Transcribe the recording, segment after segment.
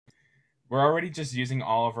We're already just using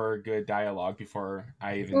all of our good dialogue before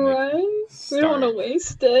I even Right? We don't want start. to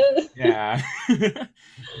waste it.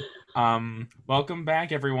 Yeah. Welcome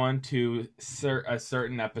back, everyone, to a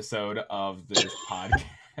certain episode of this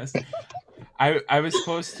podcast. I was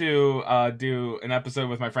supposed to do an episode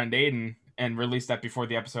with my friend Aiden and release that before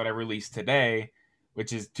the episode I released today,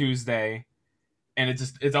 which is Tuesday, and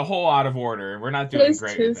it's a whole out of order. We're not doing Today's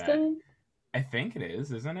great with that. Tuesday. I think it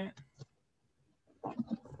is, isn't it?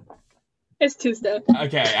 It's Tuesday.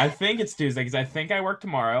 Okay, I think it's Tuesday because I think I work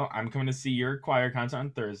tomorrow. I'm coming to see your choir concert on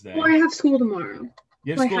Thursday. Well, I have school tomorrow.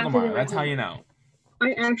 You have So school I have to do tomorrow. my That's how you homework. know.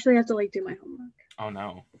 I actually have to do my homework. Oh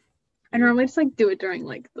no. I normally just do it during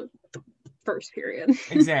the first period.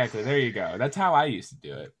 Exactly. There you go. That's how I used to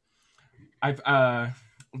do it.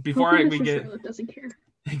 Before we get Charlotte doesn't care.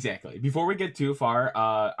 Exactly. Before we get too far,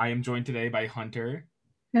 I am joined today by Hunter.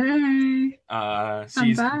 Hey. She's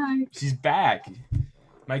I'm back. She's back.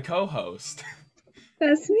 My co-host.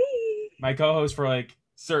 That's me. My co-host for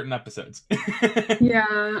certain episodes.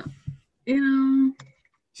 Yeah.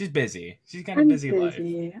 She's busy. She's got a busy life.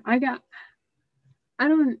 I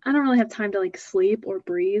don't really have time to sleep or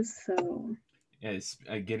breathe, so Yeah, it's,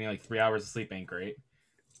 getting 3 hours of sleep ain't great.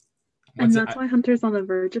 And that's why Hunter's on the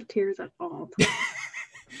verge of tears at all times.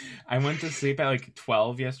 I went to sleep at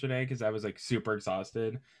 12 yesterday because I was super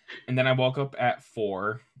exhausted, and then I woke up at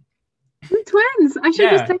 4. We're twins. I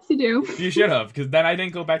should have just texted you. You should have, because then I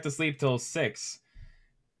didn't go back to sleep till 6.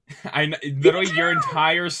 Literally your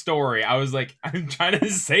entire story. I was like, I'm trying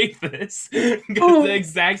to save this because the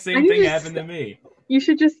exact same thing happened to me. You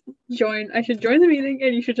should just join. I should join the meeting,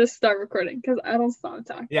 and you should just start recording because I don't stop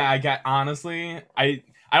talking. Yeah, honestly, I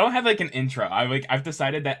don't have an intro. I've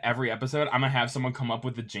decided that every episode I'm gonna have someone come up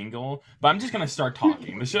with a jingle, but I'm just gonna start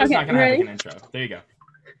talking. The show's not gonna have an intro. There you go.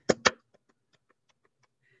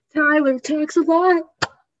 Tyler talks a lot.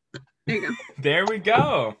 There you go. There we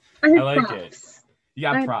go. I like it. You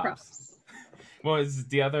got props. What was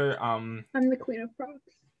the other? I'm the queen of props.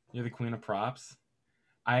 You're the queen of props.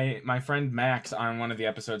 My friend Max on one of the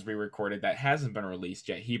episodes we recorded that hasn't been released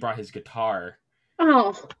yet. He brought his guitar.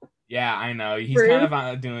 Oh. Yeah, I know. He's kind of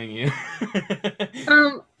outdoing you.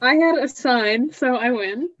 I had a sign, so I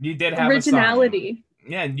win. You did have originality. A sign.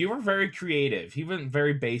 Yeah, you were very creative. He went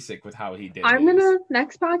very basic with how he did.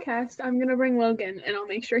 Next podcast, I'm gonna bring Logan, and I'll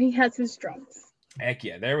make sure he has his drums. Heck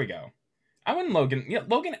yeah, there we go. I want Logan. Yeah,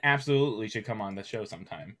 Logan absolutely should come on the show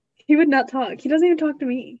sometime. He would not talk. He doesn't even talk to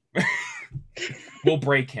me. We'll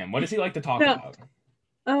break him. What does he like to talk about?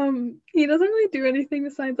 He doesn't really do anything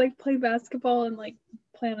besides play basketball and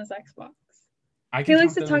play on his Xbox. He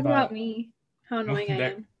likes to talk about me. How annoying I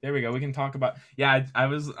am. There we go. We can talk about. Yeah, I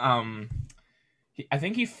was I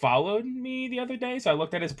think he followed me the other day, so I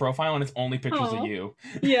looked at his profile and it's only pictures of you.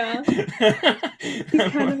 Yeah.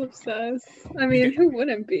 He's kind of obsessed. I mean, who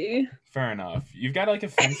wouldn't be? Fair enough. You've got a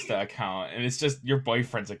Finsta account, and it's just your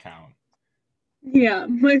boyfriend's account. Yeah,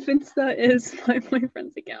 my Finsta is my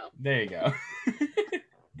boyfriend's account. There you go.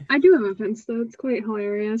 I do have a Finsta. It's quite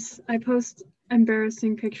hilarious. I post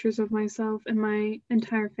embarrassing pictures of myself, and my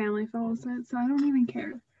entire family follows it, so I don't even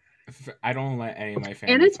care. I don't let any of my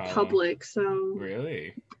family and it's follow. Public, so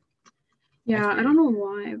really. Yeah, I don't know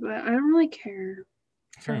why, but I don't really care.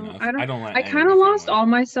 Fair enough. I don't let. I kind of lost all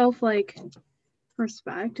my respect.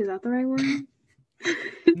 Is that the right word?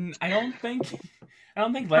 I don't think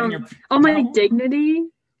letting your my dignity.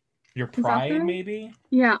 Your pride, maybe.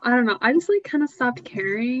 Yeah, I don't know. I just kind of stopped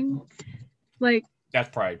caring. That's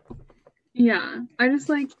pride. Yeah, I just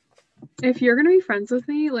if you're gonna be friends with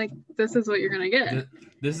me, this is what you're gonna get.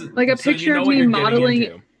 This is a picture of me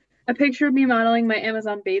modeling. A picture of me modeling my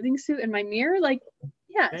Amazon bathing suit in my mirror.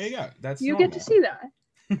 Yes. There you go. That's you get to see that.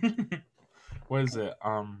 What is it?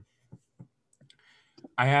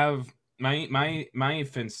 I have my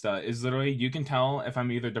Finsta is literally, you can tell if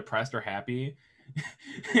I'm either depressed or happy.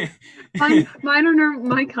 Mine are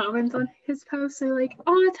my comments on his posts are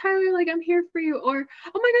oh Tyler, I'm here for you, or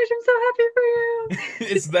oh my gosh, I'm so happy for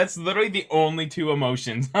you. That's literally the only two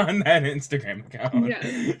emotions on that Instagram account. Yeah.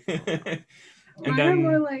 And then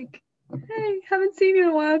are more hey, haven't seen you in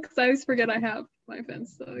a while, because I always forget I have my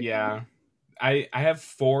Finsta. Yeah. I have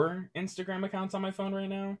 4 Instagram accounts on my phone right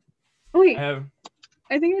now. Wait. I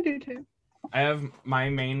think I do too. I have my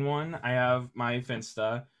main one. I have my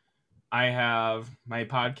Finsta. I have my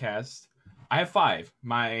podcast. I have 5.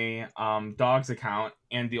 My dogs account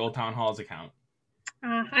and the Old Town Halls account.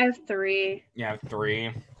 I have 3. Yeah, I have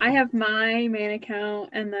 3. I have my main account,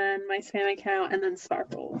 and then my spam account, and then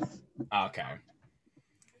Sparkles. Okay.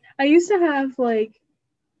 I used to have a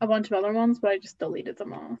bunch of other ones, but I just deleted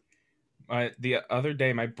them all. The other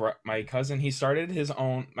day, my cousin, he started his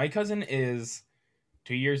own. My cousin is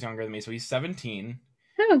 2 years younger than me, so he's 17.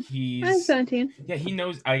 Oh, I'm He's 17. Yeah, he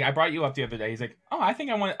knows. I brought you up the other day. He's like, oh, I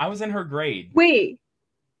think I was in her grade. Wait,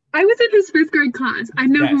 I was in his fifth grade class. I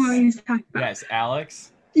know who Yes, he's talking about. yes,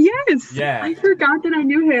 Alex. Yes, Yeah, I forgot that I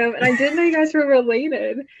knew him, and I didn't know you guys were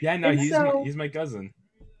related. yeah. No, And so he's my cousin.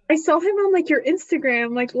 I saw him on like your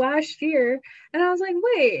Instagram like last year, and I was like,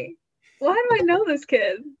 wait, why do I know this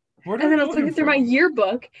kid? Where do And I then I know was him looking through my from?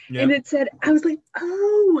 yearbook, and Yep. it said, I was like,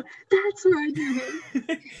 oh, that's where I knew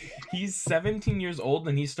him. He's 17 years old,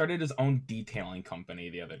 and he started his own detailing company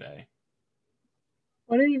the other day.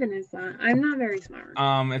 What even is that? I'm not very smart.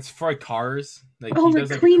 It's for cars. Like Oh, he like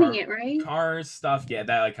does like cleaning it, right? cars stuff. Yeah,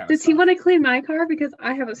 that like kind of Does he stuff. want to clean my car? Because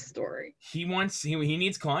I have a story. He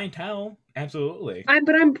needs clientele. Absolutely.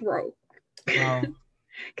 But I'm broke. Well,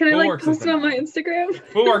 Can I we'll like work post it something on my out. Instagram?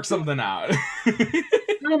 We'll work something out.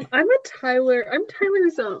 I'm Tyler's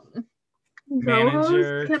co-host.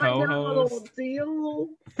 Manager, Can I get a little co-host. deal?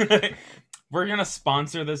 We're gonna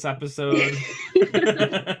sponsor this episode. We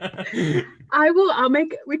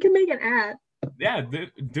can make an ad. Yeah,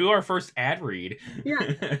 do our first ad read. Yeah.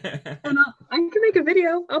 And I can make a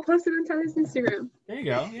video. I'll post it on Tyler's Instagram. There you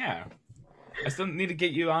go. Yeah. I still need to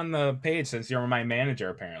get you on the page since you're my manager,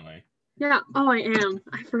 apparently. Yeah. Oh, I am.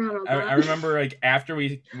 I forgot about that. I remember like after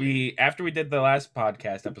we did the last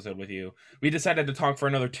podcast episode with you, we decided to talk for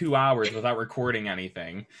another 2 hours without recording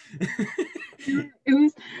anything. We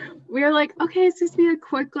were like, okay, it's just be a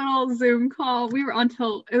quick little Zoom call. We were on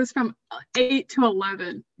till it was from 8 to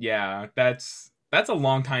 11. Yeah, that's a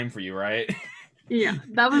long time for you, right? Yeah,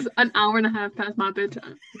 that was an hour and a half past my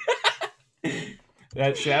bedtime.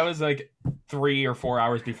 That was like 3 or 4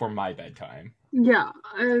 hours before my bedtime. Yeah,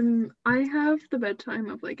 I have the bedtime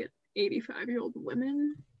of like an 85-year-old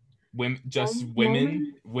woman. Women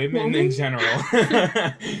in general.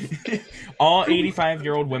 All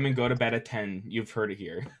 85-year-old women go to bed at 10. You've heard it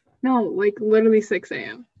here. No, like literally 6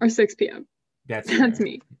 a.m. or 6 p.m. That's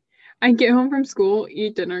me. I get home from school,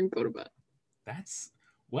 eat dinner, and go to bed. That's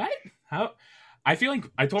what? How? I feel like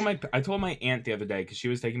I told my aunt the other day because she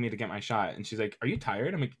was taking me to get my shot, and she's like, "Are you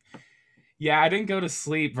tired?" I'm like, "Yeah, I didn't go to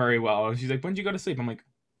sleep very well." And she's like, "When did you go to sleep?" I'm like,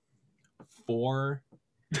 4.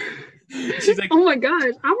 She's like, "Oh my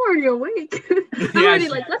gosh, I'm already awake." I'm already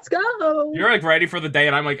like, "Let's go." You're like ready for the day,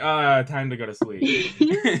 and I'm like, time to go to sleep.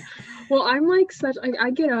 Yeah. Well, I'm like I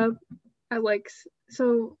get up at like,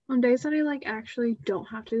 so on days that I like actually don't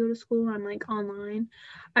have to go to school, I'm like online.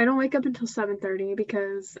 I don't wake up until 7:30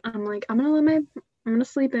 because I'm like, I'm gonna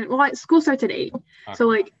sleep in. Well, school starts at 8, okay. So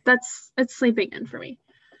like it's sleeping in for me.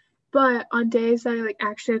 But on days that I like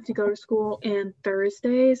actually have to go to school and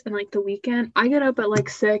Thursdays and like the weekend, I get up at like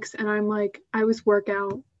 6 and I'm like, I always work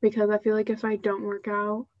out because I feel like if I don't work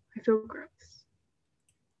out, I feel gross.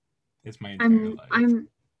 It's my entire life.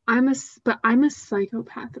 I'm a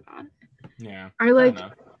psychopath about it. Yeah. I like,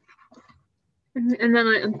 and then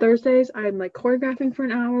on Thursdays I'm like choreographing for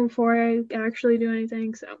an hour before I actually do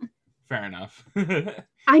anything. So fair enough.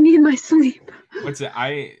 I need my sleep. What's it?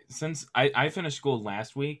 Since I finished school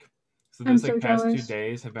last week, so this like past jealous. 2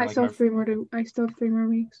 days have been. I still have 3 more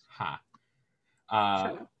weeks.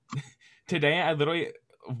 Today I literally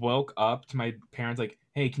woke up to my parents like,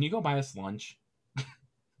 "Hey, can you go buy us lunch?"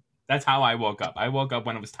 That's how I woke up. I woke up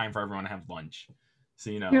when it was time for everyone to have lunch. So,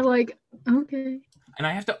 you know. You're like, okay. And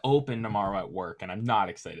I have to open tomorrow at work, and I'm not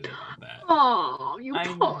excited about that. Oh, you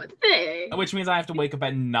poor thing. Which means I have to wake up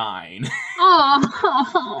at 9.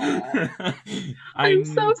 Oh. I'm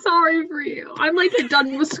so sorry for you. I'm like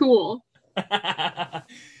done with school. I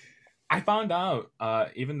found out,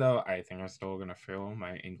 even though I think I'm still going to fail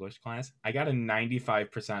my English class, I got a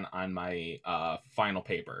 95% on my final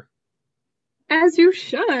paper. As you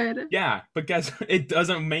should. Yeah, but guess it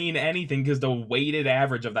doesn't mean anything because the weighted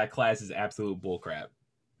average of that class is absolute bullcrap.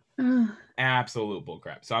 Absolute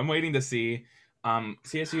bullcrap. So I'm waiting to see.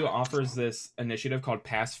 CSU offers this initiative called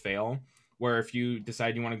Pass Fail, where if you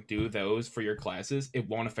decide you want to do those for your classes, it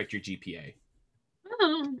won't affect your GPA.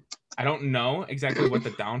 Oh. I don't know exactly what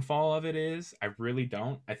the downfall of it is. I really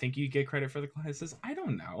don't. I think you get credit for the classes. I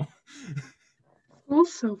don't know.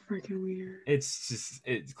 School's so freaking weird. It's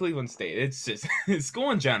Cleveland State. It's just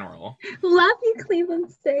school in general. Love you, Cleveland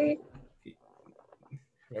State.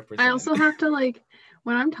 I also have to like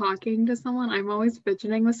when I'm talking to someone, I'm always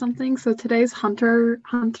fidgeting with something. So today's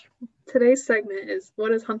today's segment is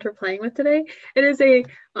what is Hunter playing with today? It is a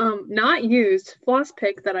not used floss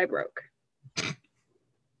pick that I broke.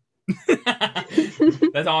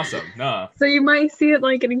 That's awesome. No. So you might see it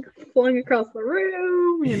like getting flung across the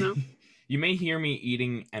room, you know. You may hear me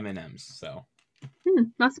eating M&Ms, so.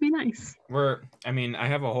 Must be nice. I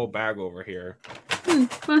have a whole bag over here.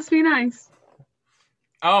 Must be nice.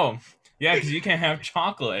 Oh, yeah, because you can't have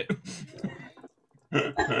chocolate.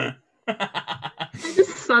 I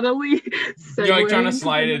just subtly You're like trying segue to into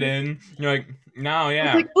slide the it next. in. You're like, no, I was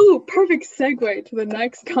yeah. like, ooh, perfect segue to the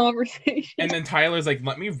next conversation. And then Tyler's like,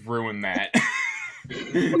 let me ruin that.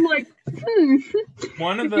 I'm like,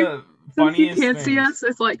 One of if you the since you funniest can't see things. us,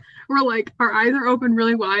 it's like we're like our eyes are open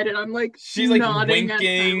really wide, and I'm like She's like nodding at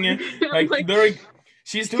Tyler. winking. I'm Like like they're like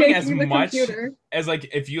she's doing as shaking the much computer. as like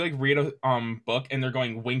if you like read a book and they're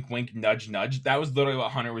going wink wink nudge nudge. That was literally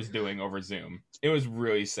what Hunter was doing over Zoom. It was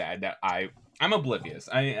really sad that I'm oblivious.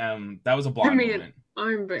 I am that was a I blonde mean, moment.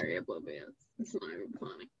 I'm very oblivious. It's not even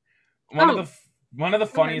funny. One of the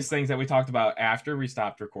Okay. funniest things that we talked about after we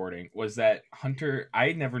stopped recording was that Hunter,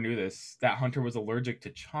 I never knew this, that Hunter was allergic to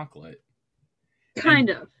chocolate. Kind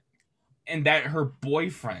of. And that her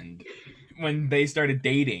boyfriend, when they started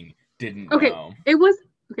dating, didn't Okay, know. it was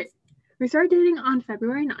okay. We started dating on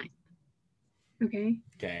February 9th. Okay,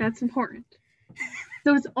 that's important.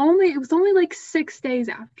 So it was only like 6 days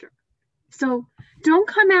after. So don't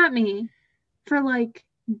come at me for like.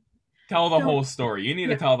 Tell the whole story. You need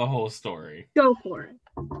to tell the whole story. Go for it.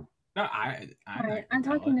 No, I'm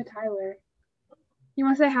talking to Tyler. You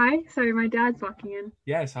want to say hi? Sorry, my dad's walking in.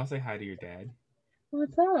 Yes, I'll say hi to your dad.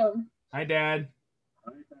 What's up? Hi, Dad.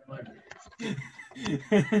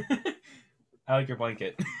 I like your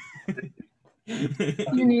blanket.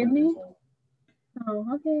 You need me? Oh,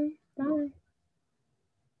 okay. Bye.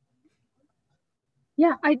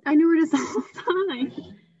 Yeah, I knew her this whole time.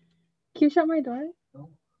 Can you shut my door?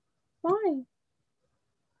 Why?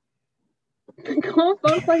 Go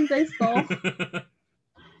on playing baseball.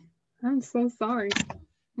 I'm so sorry.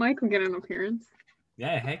 Mike will get an appearance.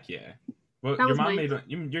 Yeah, heck yeah. Well, That your was mom Mike.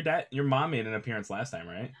 your mom made an appearance last time,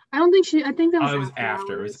 right? I don't think I think that was it was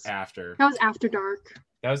after. It was after. That was after dark.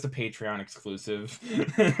 That was the Patreon exclusive.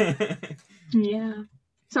 Yeah.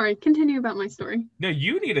 Sorry, continue about my story. No,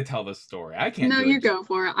 you need to tell the story. I can't. No, do you it. go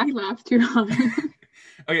for it. I laughed too hard.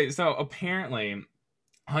 Okay, so apparently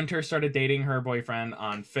Hunter started dating her boyfriend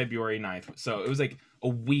on February 9th. So it was like a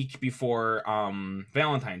week before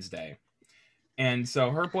Valentine's Day. And so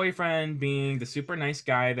her boyfriend, being the super nice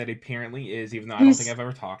guy that he apparently is, even though I don't think I've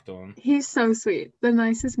ever talked to him. He's so sweet. The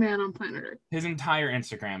nicest man on planet Earth. His entire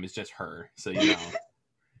Instagram is just her. So, you know.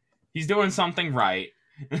 He's doing something right.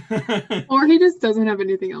 Or he just doesn't have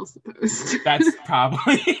anything else to post. That's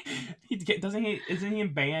probably... Isn't he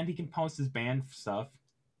in band? He can post his band stuff.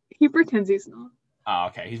 He pretends he's not. Oh,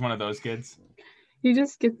 okay. He's one of those kids. He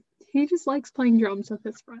just likes playing drums with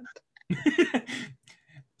his friend.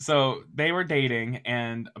 So they were dating,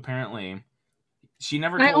 and apparently she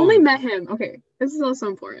never I only met him. Okay, this is also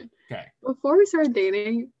important. Okay. Before we started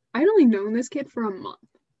dating, I'd only known this kid for a month.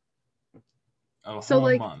 A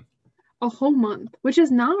whole month, which is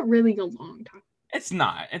not really a long time. It's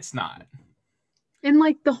not. In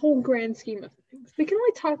like the whole grand scheme of things. We can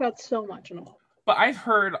only talk about so much in a month. But I've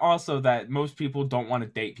heard also that most people don't want to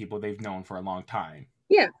date people they've known for a long time.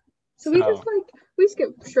 Yeah. So we just get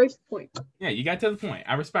straight to the point. Yeah, you got to the point.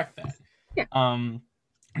 I respect that. Yeah.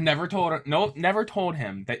 Never told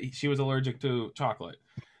him that she was allergic to chocolate.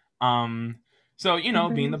 So, you know,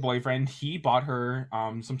 being the boyfriend, he bought her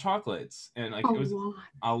some chocolates, and like it was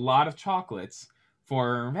a lot of chocolates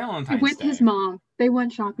for Valentine's Day. With his mom. They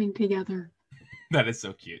went shopping together. That is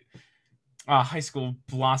so cute. High school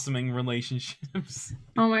blossoming relationships.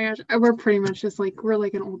 Oh my gosh. We're pretty much just like we're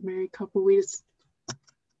like an old married couple. We just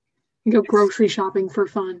go grocery shopping for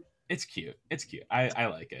fun. It's cute. I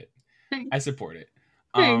like it. Thanks. I support it.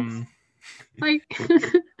 Thanks. Like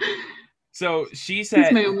so she said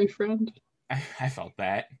he's my only friend. I felt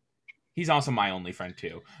that. He's also my only friend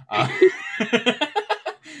too. I'm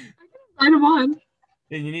on.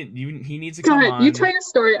 He needs to go come ahead. on. You tell your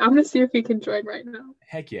story. I'm gonna see if he can join right now.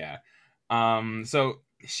 Heck yeah. So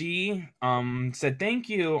she said thank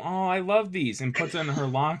you. Oh, I love these, and puts it in her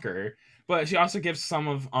locker. But she also gives some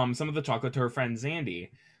of the chocolate to her friend Zandy.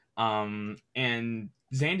 And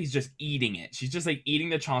Zandy's just eating it. She's just like eating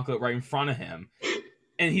the chocolate right in front of him.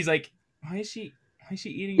 And he's like, why is she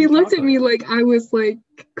eating He looked at me like I was like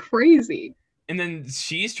crazy. And then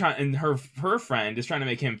she's trying, and her friend is trying to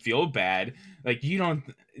make him feel bad. Like, you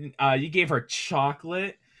gave her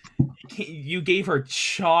chocolate. You gave her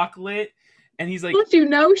chocolate. And he's like, don't you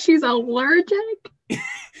know she's allergic?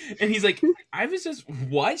 And he's like, I was just,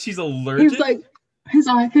 what? She's allergic? He's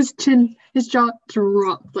like, his jaw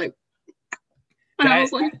dropped. Like, and I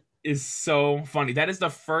was like, is so funny. That is the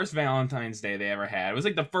first Valentine's Day they ever had. It was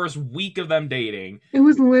like the first week of them dating. It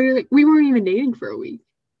was literally, we weren't even dating for a week.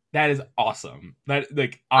 That is awesome. That,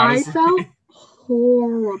 like, I honestly, felt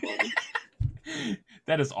horrible.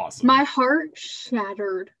 that is awesome. My heart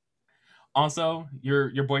shattered. Also,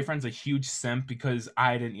 your boyfriend's a huge simp because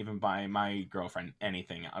I didn't even buy my girlfriend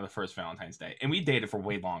anything on the first Valentine's Day, and we dated for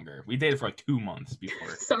way longer. We dated for like 2 months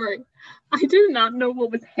before. Sorry, I did not know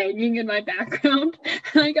what was hanging in my background,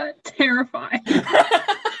 and I got terrified.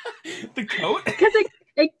 The coat? Because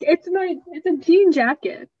it's a jean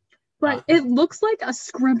jacket, but it looks like a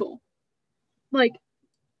scribble, like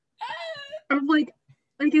like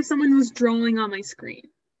if someone was drawing on my screen.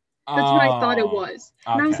 That's what I thought it was,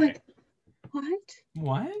 and I was like, what?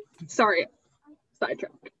 What? Sorry,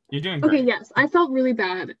 sidetracked. You're doing great. Okay, yes, I felt really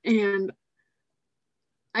bad, and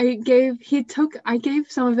I gave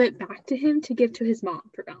some of it back to him to give to his mom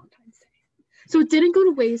for Valentine's Day. So it didn't go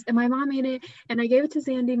to waste, and my mom made it, and I gave it to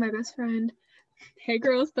Sandy, my best friend. Hey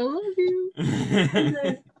girl, still love you. And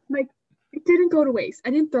then, like, it didn't go to waste. I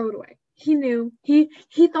didn't throw it away. He knew. He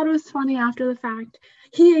thought it was funny after the fact.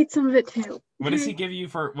 He ate some of it too. What does he get you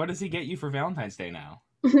for Valentine's Day now?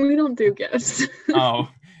 We don't do gifts. Oh,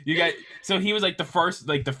 you got, so he was like the first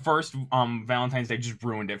Valentine's Day just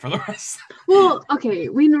ruined it for the rest. Well, okay,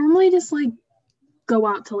 we normally just like go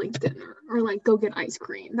out to like dinner or like go get ice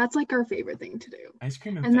cream. That's like our favorite thing to do. Ice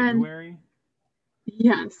cream in February?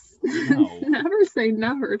 Yes. No. Never say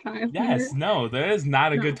never, Tyler. Yes, no, that is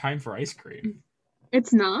not a good time for ice cream.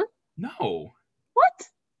 It's not? No. What?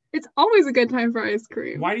 It's always a good time for ice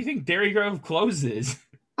cream. Why do you think Dairy Grove closes?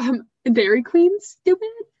 Dairy Queen, stupid?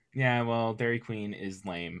 Yeah, well, Dairy Queen is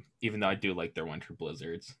lame, even though I do like their winter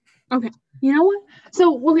blizzards. Okay, you know what?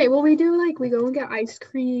 So, okay, well, we do like, we go and get ice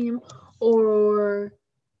cream, or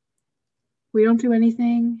we don't do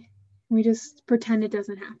anything. We just pretend it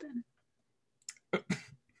doesn't happen.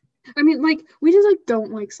 I mean, like, we just, like,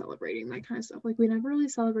 don't like celebrating that kind of stuff. Like, we never really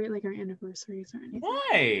celebrate, like, our anniversaries or anything.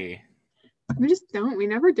 Why? We just don't. We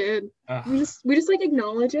never did. Ugh. We just, like,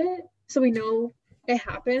 acknowledge it, so we know it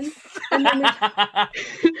happened. And then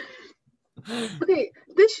okay,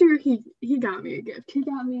 this year he got me a gift. He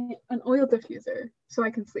got me an oil diffuser so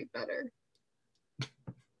I can sleep better.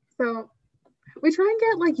 So we try and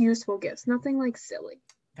get like useful gifts, nothing like silly.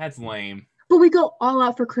 That's lame. But we go all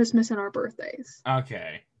out for Christmas and our birthdays.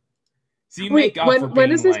 Okay. So you make up for being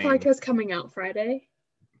when is this lame. podcast coming out? Friday?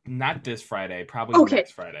 Not this Friday, probably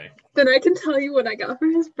next Friday. Then I can tell you what I got for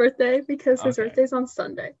his birthday because his birthday's on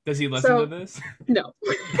Sunday. Does he listen to this? No.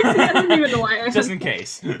 I don't even know why I just in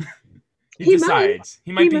case. He decides.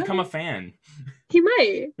 He might become a fan. He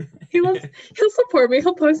might. He'll support me.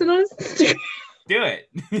 He'll post it on his Instagram. Do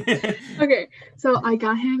it. Okay, so I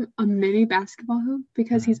got him a mini basketball hoop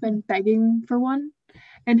because he's been begging for one.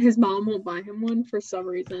 And his mom won't buy him one for some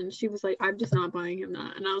reason. She was like, I'm just not buying him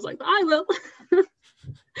that. And I was like, I will.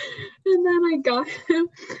 And then I got him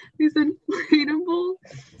these inflatable,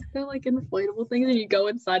 they're like inflatable things, and you go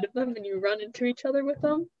inside of them and you run into each other with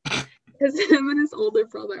them. Because him and his older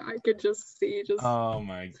brother, I could just see oh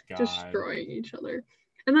my god, destroying each other.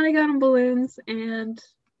 And then I got him balloons, and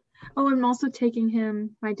I'm also taking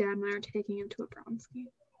him. My dad and I are taking him to a Browns game.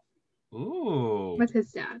 Ooh. With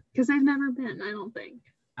his dad, because I've never been. I don't think.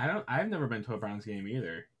 I've never been to a Browns game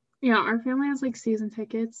either. Yeah, our family has like season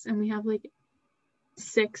tickets, and we have like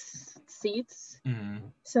 6 seats. Mm-hmm.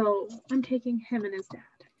 So I'm taking him and his dad.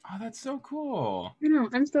 Oh, that's so cool. I know,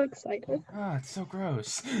 I'm so excited. Oh, it's so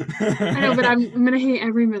gross. I know, but I'm gonna hate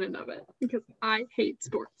every minute of it because I hate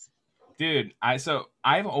sports. Dude,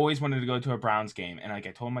 I've always wanted to go to a Browns game, and like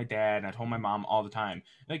I told my dad and I told my mom all the time,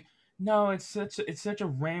 like, no, it's such a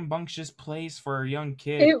rambunctious place for a young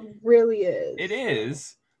kid. It really is. It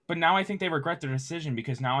is. But now I think they regret their decision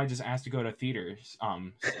because now I just asked to go to theater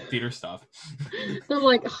stuff. I'm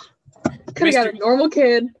like, could have got a normal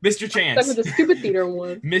kid. Mr. Chance. Stuck with the stupid theater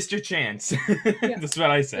one. Mr. Chance. Yeah. That's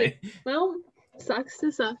what I say. Like, well, sucks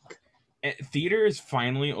to suck. Theater is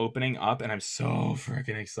finally opening up, and I'm so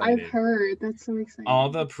freaking excited. I've heard. That's so exciting. All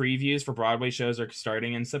the previews for Broadway shows are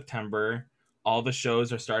starting in September. All the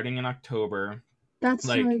shows are starting in October. That's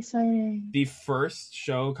so exciting. The first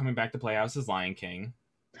show coming back to Playhouse is Lion King.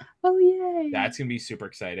 Oh, yay. That's going to be super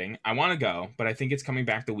exciting. I want to go, but I think it's coming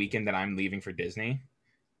back the weekend that I'm leaving for Disney.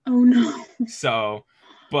 Oh, no. So,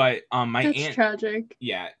 but my That's aunt... tragic.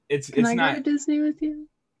 Yeah, it's Can I not... go to Disney with you?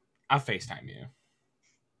 I'll FaceTime you.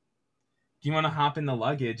 Do you want to hop in the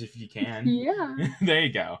luggage if you can? Yeah. There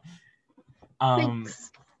you go. Thanks.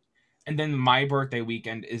 And then my birthday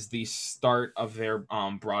weekend is the start of their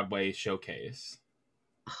Broadway showcase.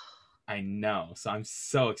 I know, so I'm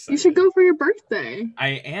so excited. You should go for your birthday. I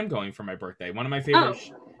am going for my birthday. One of my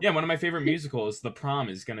favorite, one of my favorite musicals, The Prom,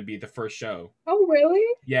 is going to be the first show. Oh, really?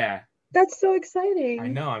 Yeah. That's so exciting. I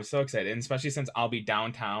know, I'm so excited, and especially since I'll be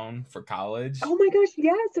downtown for college. Oh my gosh,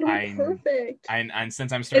 yes, it'll be I, perfect. and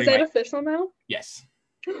since I'm Is starting that my official now? yes,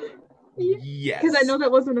 Because I yes, know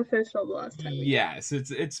that wasn't official the last time we did. yes,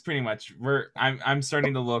 it's pretty much I'm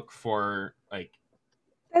starting to look for like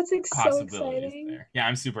That's so possibilities exciting. there. Yeah,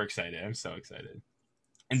 I'm super excited. I'm so excited.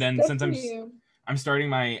 And then Good since for you. I'm starting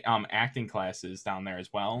my acting classes down there as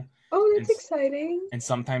well, Oh, and that's exciting. and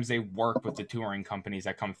sometimes they work with the touring companies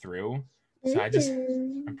that come through. So I'm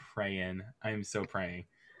Mm. praying. I am so praying.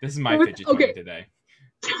 This is my fidget toy Okay, today.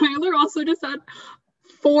 Tyler also just had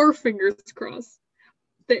 4 fingers crossed.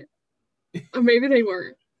 They, maybe they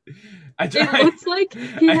weren't. I It try. looks like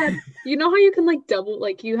he had, you know how you can like double,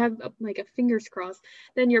 like you have like a fingers crossed,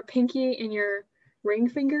 then your pinky and your ring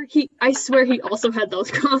finger. I swear he also had those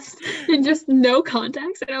crossed and just no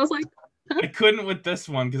contacts. And I was like, huh? I couldn't with this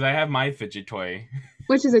one because I have my fidget toy.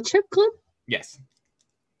 Which is a chip clip. Yes,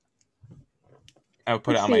 I would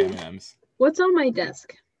put it Let's on my see. M&Ms. What's on my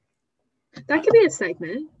desk? That could be a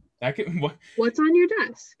segment. That could what? What's on your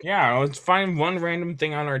desk? Yeah, let's find one random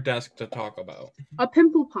thing on our desk to talk about. A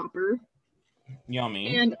pimple popper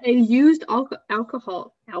Yummy. and a used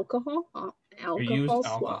alcohol Or used swab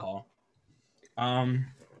alcohol.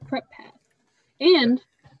 prep pad and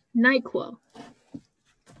NyQuil.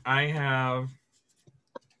 I have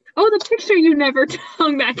Oh, the picture you never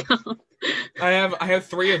hung back up. I have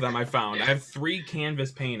 3 of them I found. I have 3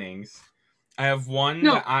 canvas paintings. I have one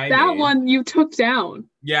No, that I that made. one you took down.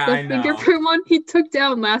 Yeah, The I know. fingerprint one he took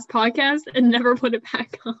down last podcast and never put it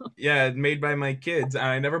back up. Yeah, made by my kids.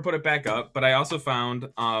 I never put it back up, but I also found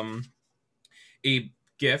a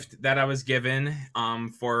gift that I was given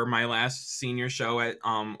for my last senior show at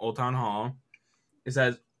Old Town Hall. It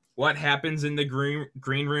says, "What happens in the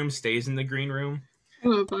green room stays in the green room." I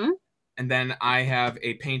love that. And then I have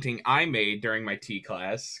a painting I made during my T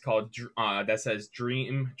class called that says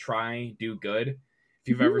 "Dream, Try, Do Good." If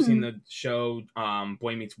you've ever seen the show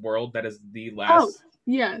Boy Meets World, that is the last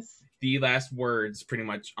yes. the last words, pretty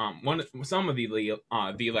much some of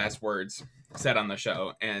the last words said on the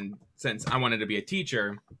show. And since I wanted to be a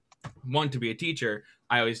teacher,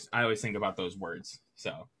 I always think about those words.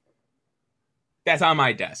 So that's on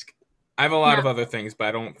my desk. I have a lot of other things, but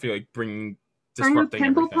I don't feel like disrupting I have a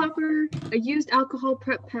pimple everything. popper, a used alcohol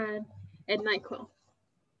prep pad, and NyQuil.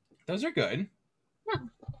 Those are good. Yeah.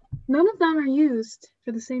 None of them are used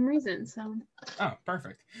for the same reason, so. Oh,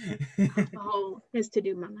 perfect. Alcohol is to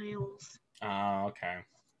do my nails. Oh, okay.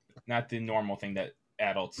 Not the normal thing that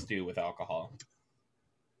adults do with alcohol.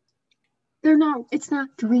 It's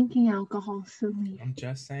not drinking alcohol, silly. I'm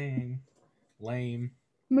just saying. Lame.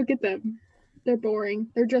 Look at them. They're boring.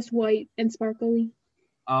 They're just white and sparkly.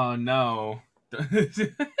 Oh, no. Okay,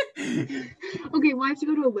 well, I have to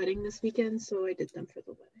go to a wedding this weekend, so I did them for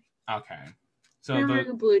the wedding. Okay. So I'm wearing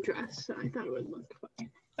a blue dress, so I thought it would look fun.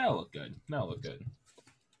 That'll look good.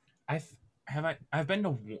 I think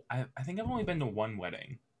I've only been to one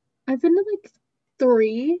wedding. I've been to like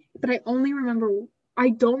 3, but I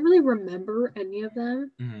don't really remember any of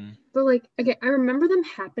them. Mm-hmm. But like, okay, I remember them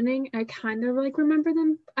happening. I kind of remember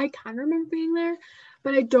being there,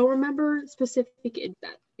 but I don't remember specific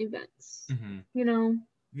events. Mm-hmm. You know?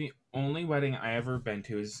 The only wedding I ever been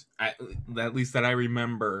to is, at least that I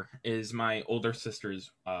remember, is my older sister's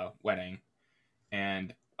wedding.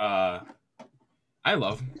 And I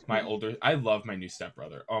love my new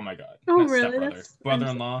stepbrother. Oh my god. Oh, Not really? Stepbrother.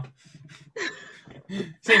 Brother-in-law.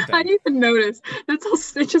 Same thing. I didn't even notice. That's how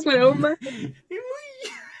it just went over.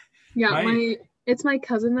 Yeah, it's my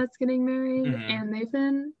cousin that's getting married, and they've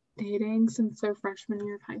been dating since their freshman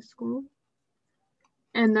year of high school.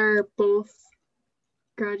 And they're both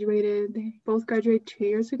graduated. They both graduated 2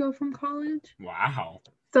 years ago from college. Wow.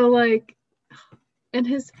 So and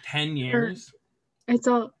his 10 years? It's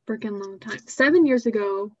a freaking long time. 7 years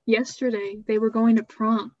ago, yesterday, they were going to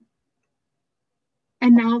prom.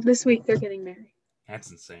 And now this week they're getting married.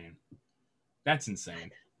 That's insane.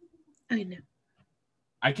 I know.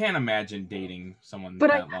 I can't imagine dating someone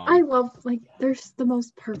but that long. I love, they're the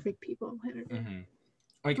most perfect people.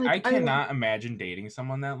 I cannot imagine dating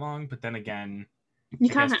someone that long, but then again, I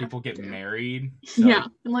guess people get married. So yeah.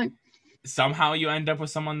 I'm somehow you end up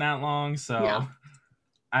with someone that long, so yeah.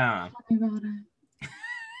 I don't know.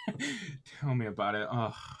 Tell me about it.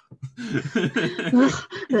 Ugh.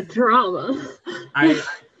 The drama.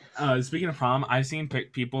 Speaking of prom, I've seen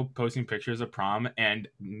people posting pictures of prom, and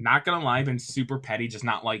not gonna lie, I've been super petty, just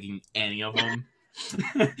not liking any of them.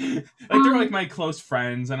 They're my close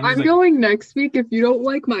friends, and I'm going next week. If you don't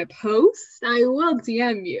like my post, I will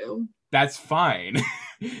DM you. That's fine.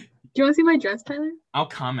 Do you want to see my dress, Tyler? I'll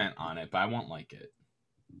comment on it, but I won't like it.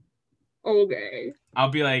 Okay. I'll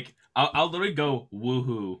be like, I'll literally go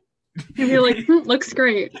woohoo. And you're like, looks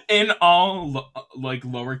great. In all like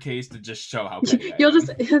lowercase to just show how petty I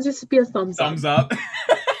am. He'll just be a thumbs up.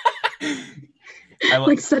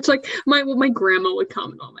 Like my grandma would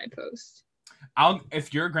comment on my post.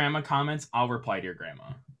 If your grandma comments, I'll reply to your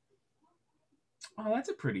grandma. Oh, that's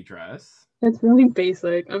a pretty dress. That's really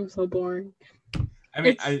basic. I'm so boring. I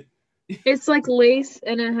mean, it's like lace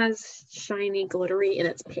and it has shiny glittery and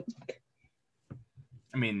it's pink.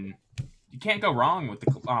 I mean, you can't go wrong with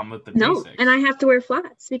the no, basics. And I have to wear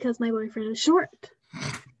flats because my boyfriend is short.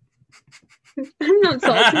 I'm not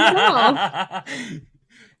salty at all.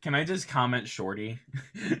 Can I just comment shorty?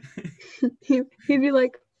 He'd be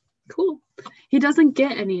like, cool. He doesn't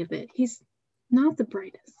get any of it. He's not the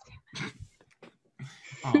brightest.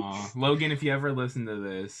 Aw, Logan, if you ever listen to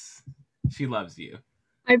this, she loves you.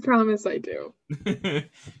 I promise I do.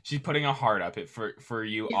 She's putting a heart up for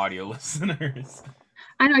you audio listeners.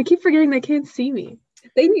 I know, I keep forgetting they can't see me.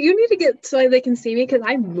 You need to get so they can see me because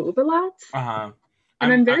I move a lot. Uh-huh.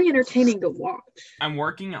 And I'm very entertaining to watch. I'm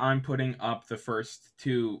working on putting up the first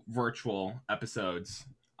 2 virtual episodes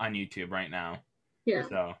on YouTube right now. Yeah.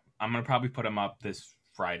 So I'm going to probably put them up this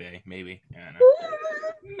Friday, maybe.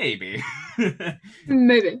 Maybe.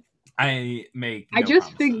 Maybe. I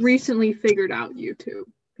just recently figured out YouTube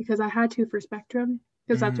because I had to for Spectrum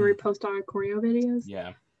because that's where we post our choreo videos.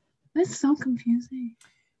 Yeah. That's so confusing.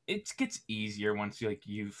 It gets easier once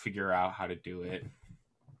you figure out how to do it.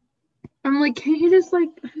 I'm like, can't you just I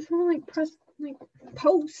just want to press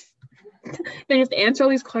post? They have to answer all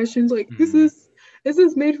these questions is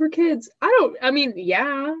this made for kids?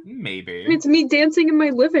 Yeah. Maybe. It's me dancing in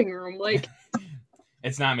my living room.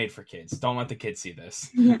 It's not made for kids. Don't let the kids see this.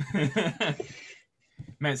 Yeah.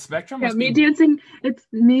 Man, Spectrum must be... dancing. It's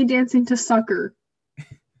me dancing to Sucker.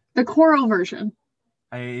 The choral version.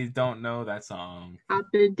 I don't know that song.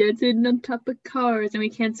 I've been dancing on top of cars, and we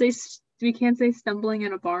can't say stumbling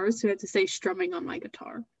in a bar, so we have to say strumming on my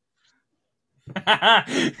guitar.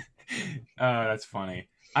 Oh, that's funny.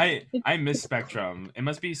 I miss Spectrum. It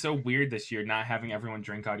must be so weird this year not having everyone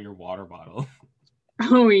drink out of your water bottle.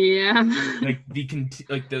 Oh yeah.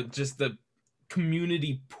 The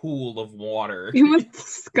community pool of water. It was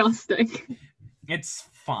disgusting. It's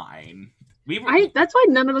fine. That's why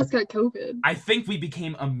none of us got COVID. I think we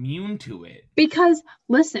became immune to it. Because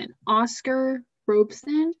listen, Oscar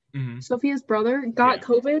Robeson, Sophia's brother, got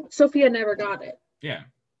COVID. Sophia never got it. Yeah.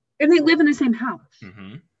 And they live in the same house.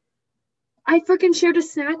 Mm-hmm. I freaking shared a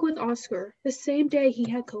snack with Oscar the same day he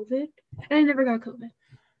had COVID, and I never got COVID.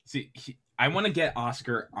 See, I want to get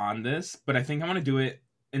Oscar on this, but I think I want to do it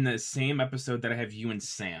in the same episode that I have you and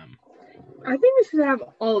Sam. I think we should have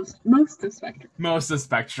most of Spectrum. Most of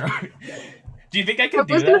Spectrum. Do you think I can do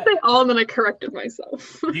that? I was going to say all, and then I corrected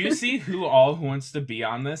myself. Do you see who wants to be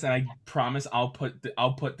on this? And I promise I'll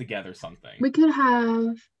put together something. We could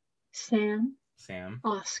have Sam.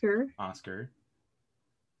 Oscar.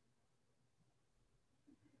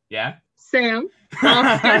 Yeah? Sam.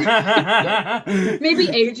 Oscar. Maybe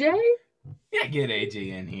AJ? Yeah, get AJ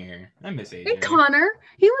in here. I miss AJ. And Connor.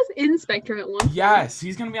 He was in Spectrum at one point. Yes,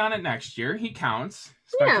 he's going to be on it next year. He counts.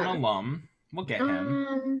 Spectrum alum. We'll get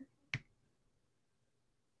him.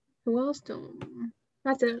 Who else don't?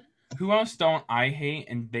 That's it. Who else don't I hate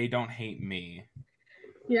and they don't hate me?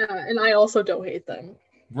 Yeah, and I also don't hate them.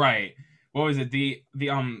 Right. What was it? The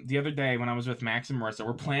other day when I was with Max and Marissa,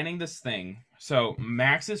 we're planning this thing. So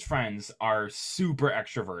Max's friends are super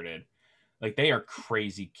extroverted. They are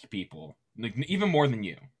crazy people. Even more than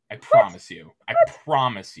you. I promise you. I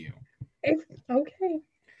promise you. Okay.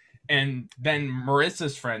 And then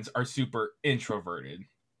Marissa's friends are super introverted.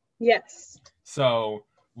 Yes. So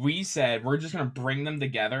we said we're just going to bring them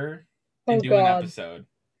together and do an episode.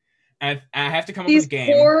 And I have to come up with a game.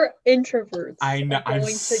 These poor introverts. I know. I'm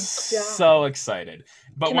so excited.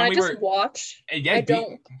 But Can I just watch? Yeah, I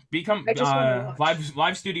don't. Become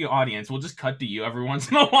live studio audience. We'll just cut to you every once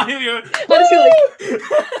in a while.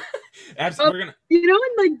 Absolutely. We're gonna.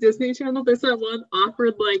 In Disney Channel, there's that one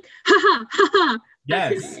awkward ha ha ha ha.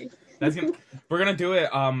 Yes, We're gonna do it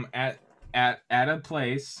at a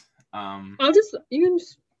place. You can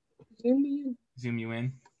just zoom me in. Zoom you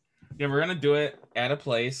in. Yeah, we're gonna do it at a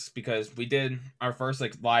place because we did our first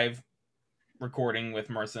live recording with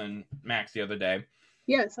Marissa and Max the other day.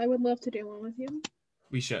 Yes, I would love to do one with you.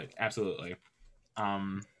 We should, absolutely.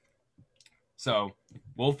 So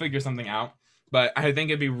we'll figure something out. But I think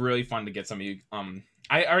it'd be really fun to get some of you.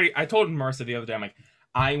 I told Marissa the other day, I'm like,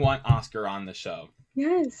 I want Oscar on the show.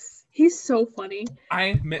 Yes, he's so funny.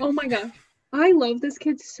 Oh my god. I love this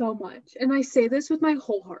kid so much. And I say this with my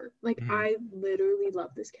whole heart. Like, Mhm. I literally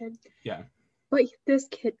love this kid. Yeah. But this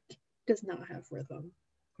kid does not have rhythm.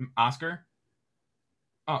 Oscar?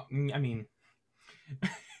 Oh, I mean,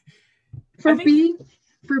 For I think.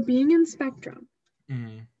 being in Spectrum,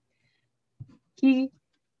 Mhm.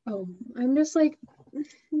 I'm just like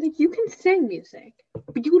you can sing music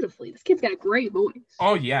beautifully. This kid's got a great voice.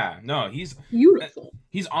 Oh yeah, no, he's Beautiful.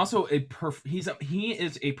 He's also he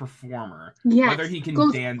is a performer. Yes, Whether he can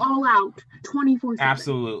goes dance, all out 24/7.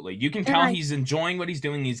 absolutely, you can tell he's enjoying what he's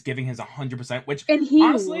doing. He's giving his 100%. Which and he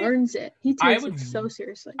honestly, learns it. He I takes would it so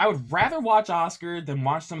seriously. I would rather watch Oscar than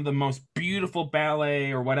watch some of the most beautiful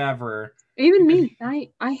ballet or whatever. Even me,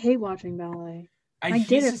 I hate watching ballet. I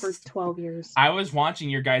did it for 12 years. I was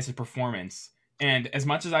watching your guys' performance, and as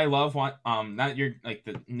much as I love not your like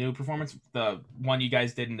the new performance, the one you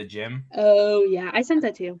guys did in the gym. Oh yeah, I sent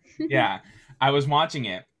that to you. Yeah, I was watching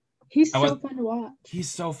it. He's so fun to watch. He's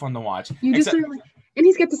so fun to watch. You just and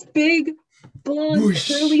he's got this big blonde whoosh.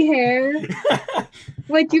 Curly hair.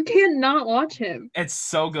 Like you can't not watch him. It's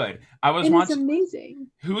so good. I was watching. It's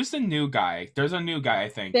amazing. Who's the new guy? There's a new guy, I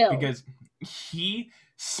think, Bill. because he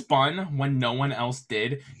spun when no one else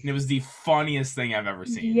did, and it was the funniest thing I've ever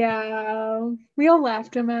seen. Yeah, we all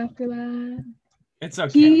laughed him after that. It's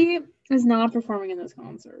okay. He is not performing in this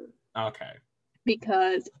concert. Okay.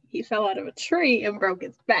 Because he fell out of a tree and broke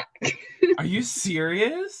his back. Are you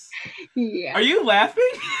serious? Yeah. Are you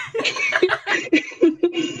laughing?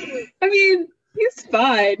 I mean, he's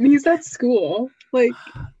fine. He's at school. Like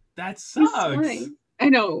that sucks. I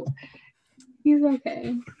know. He's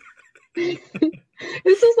okay.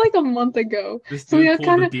 This was like a month ago. This dude so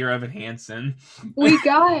pulled the Dear Evan Hansen. we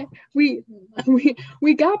got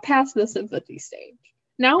past the sympathy stage.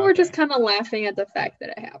 Now we're just kind of laughing at the fact that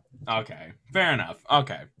it happened. Okay, fair enough.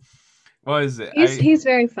 Okay, what is it? He's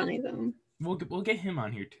very funny though. We'll get him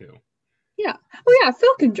on here too. Yeah. Oh yeah,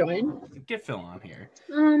 Phil can join. Get Phil on here.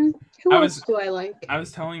 Who else do I like? I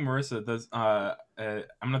was telling Marissa this. I'm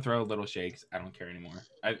gonna throw little shakes. I don't care anymore.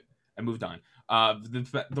 I moved on.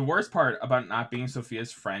 The worst part about not being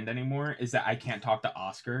Sophia's friend anymore is that I can't talk to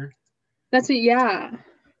Oscar. That's it. Yeah.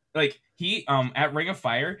 Like he at Ring of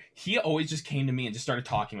Fire, he always just came to me and just started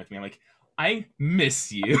talking with me. I'm like, I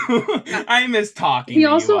miss you. I miss talking. He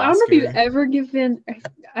also, to you, I don't know if you've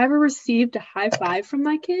ever received a high five from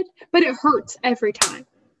that kid, but it hurts every time.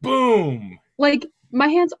 Boom. Like my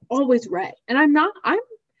hand's always red, and I'm got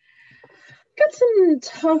some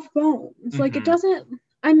tough bones. Mm-hmm. Like it doesn't.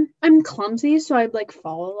 I'm clumsy, so I'd like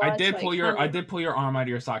fall a lot. I did pull your arm out of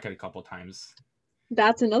your socket a couple times.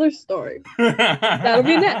 That's another story. That'll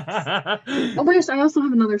be next. Oh my gosh, I also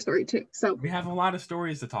have another story too. So we have a lot of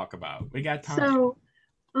stories to talk about. We got time. So,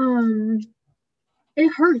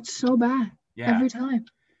 it hurts so bad every time.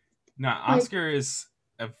 No, Oscar is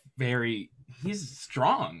he's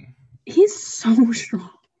strong. He's so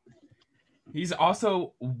strong. He's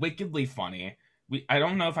also wickedly funny. I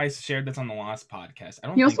don't know if I shared this on the last podcast.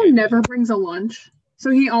 He also never brings a lunch,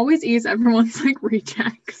 so he always eats everyone's like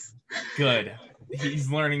rechecks. Good.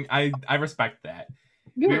 He's learning. I respect that.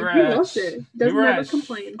 Yeah, he loves it. Never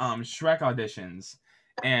complains. Shrek auditions,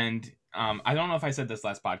 and I don't know if I said this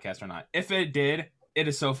last podcast or not. If it did, it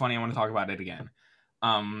is so funny. I want to talk about it again.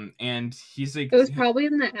 And he's like, it was probably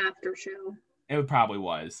in the after show. It probably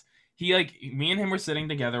was. He me and him were sitting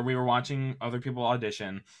together. We were watching other people audition,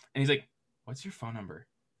 and he's like, "What's your phone number?"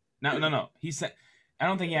 No. He said, I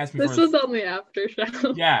don't think he asked me. This was on the after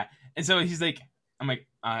show. Yeah, and so he's like, I'm like,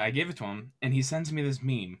 I gave it to him, and he sends me this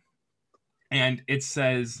meme, and it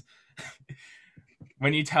says,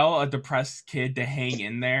 when you tell a depressed kid to hang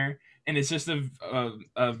in there, and it's just a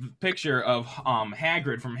picture of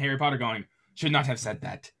Hagrid from Harry Potter going, should not have said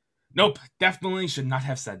that. Nope, definitely should not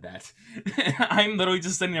have said that. I'm literally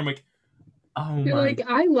just sitting there, I'm like, oh You're my like, God.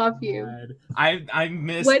 I love you. I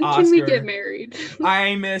miss When Oscar. can we get married?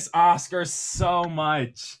 I miss Oscar so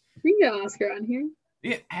much. We can get Oscar on here.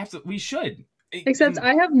 Yeah, absolutely. We should. Except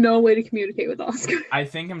I have no way to communicate with Oscar. I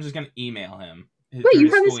think I'm just gonna email him. Wait, you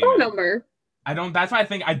have his phone number? I don't. That's why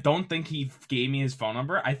I don't think he gave me his phone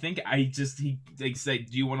number. I think he said,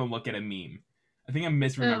 "Do you want to look at a meme?" I think I'm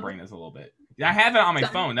misremembering this a little bit. I have it on my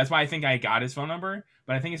phone. That's why I think I got his phone number.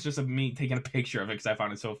 But I think it's just me taking a picture of it because I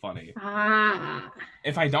found it so funny.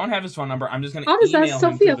 If I don't have his phone number, I'm just gonna email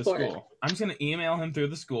him through the school. I'm just gonna email him through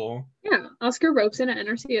the school. Yeah,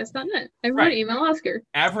 OscarRobeson@nrcs.net. Everyone email Oscar.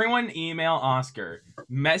 Everyone email Oscar.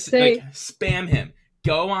 Spam him.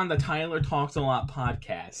 Go on the Tyler Talks a Lot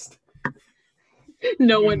podcast.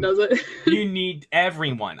 No one does it. You need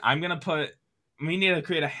everyone. We need to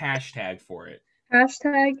create a hashtag for it.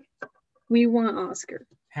 Hashtag we want Oscar.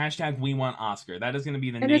 Hashtag we want Oscar. That is going to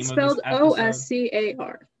be the And name it's of this spelled episode.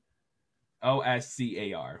 OSCAR.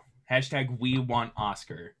 OSCAR. Hashtag we want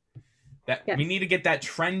Oscar. That Yes. we need to get that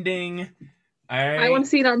trending. I want to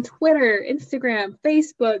see it on Twitter, Instagram,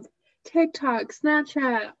 Facebook, TikTok,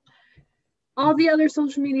 Snapchat, all the other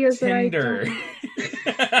social medias Tinder.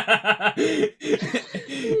 that I don't.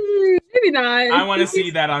 Maybe not. I want to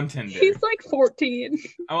see that on Tinder. He's like 14.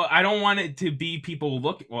 Oh, I don't want it to be people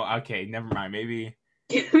look. Well, okay, never mind. Maybe.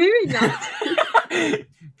 Maybe not.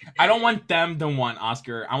 I don't want them to want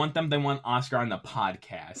Oscar. I want them to want Oscar on the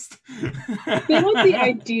podcast. They want the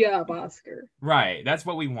idea of Oscar. Right. That's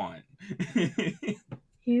what we want.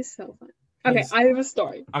 He's so fun. Okay, I have a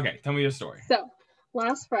story. Okay, tell me your story. So,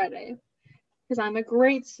 last Friday, because I'm a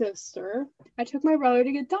great sister, I took my brother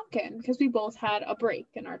to get Dunkin' because we both had a break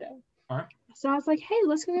in our day. All right. So I was like, hey,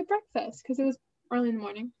 let's go get breakfast because it was early in the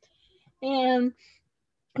morning. And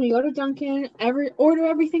we go to Dunkin', order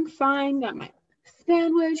everything fine, got my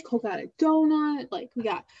sandwich, Cole got a donut, like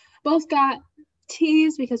both got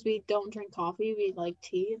teas because we don't drink coffee, we like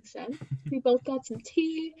tea instead. We both got some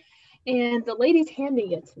tea, and the lady's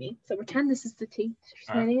handing it to me. So pretend this is the tea. She's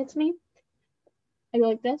handing it to me. I go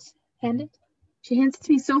like this, hand it. She hands it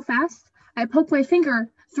to me so fast, I poke my finger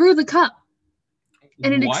through the cup,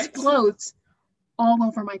 and it explodes all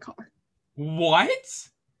over my car. What?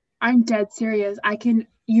 I'm dead serious. I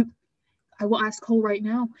will ask Cole right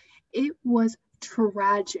now. It was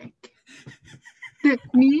tragic.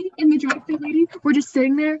 Me and the drive-thru lady were just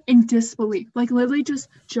sitting there in disbelief, like literally just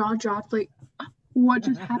jaw dropped, like what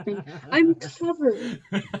just happened? I'm covered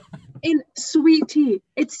in sweet tea.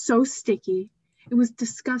 It's so sticky. It was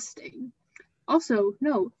disgusting. Also,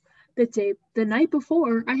 no, the night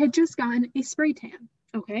before, I had just gotten a spray tan.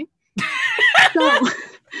 Okay, so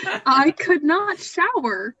I could not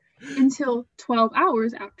shower until 12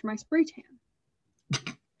 hours after my spray tan.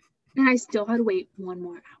 And I still had to wait 1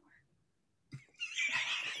 more hour.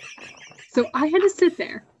 So I had to sit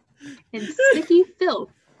there in sticky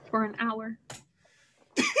filth for an hour,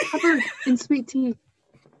 covered in sweet tea.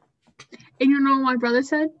 And you know what my brother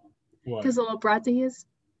said? What? Because the little brat that he is.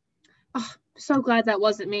 Oh, so glad that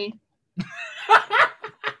wasn't me.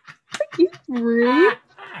 You rude.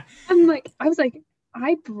 I was like,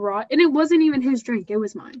 I brought, and it wasn't even his drink, it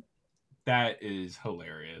was mine. That is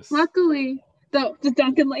hilarious. Luckily, the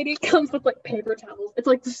Dunkin' lady comes with like paper towels. It's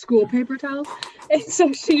like the school paper towels. And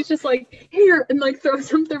so she's just like, here, and like throws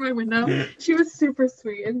them through my window. She was super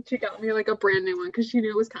sweet, and she got me like a brand new one because she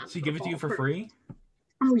knew it was kind of. She gave it to you for free?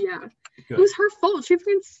 Oh yeah. Good. It was her fault. She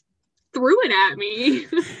freaking threw it at me.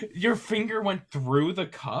 Your finger went through the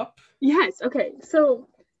cup? Yes. Okay. So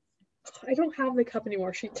I don't have the cup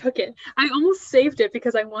anymore. She took it. I almost saved it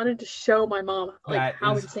because I wanted to show my mom like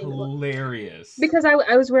how insane it was. Hilarious. Because I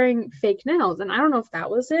was wearing fake nails, and I don't know if that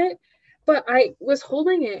was it, but I was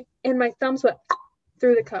holding it, and my thumbs went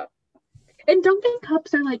through the cup. And Dunkin'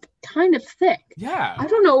 cups are like kind of thick. Yeah. I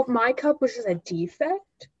don't know if my cup was just a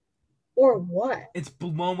defect or what. It's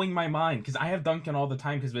blowing my mind because I have Dunkin' all the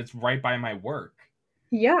time because it's right by my work.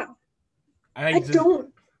 Yeah. I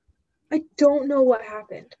don't know what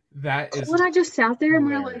happened. That is when I just sat there and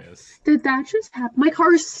we're like, did that just happen? My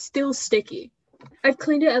car is still sticky. I've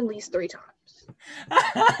cleaned it at least 3 times.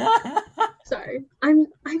 Sorry. I'm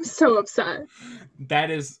so upset.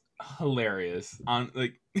 That is hilarious.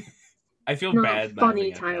 I feel not bad.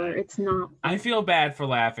 Funny, Tyler. It's not. Funny. I feel bad for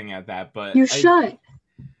laughing at that, but you should.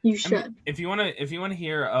 You should. I mean, if you want to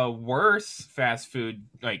hear a worse fast food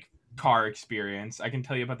like car experience, I can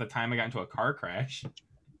tell you about the time I got into a car crash.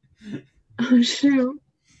 Oh shoot.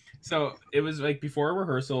 So it was like before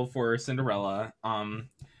rehearsal for Cinderella.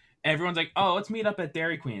 Everyone's like, "Oh, let's meet up at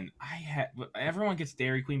Dairy Queen." Everyone gets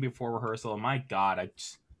Dairy Queen before rehearsal. And my God, I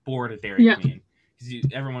just bored at Dairy Queen because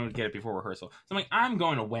everyone would get it before rehearsal. So I'm like, I'm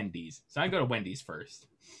going to Wendy's. So I go to Wendy's first.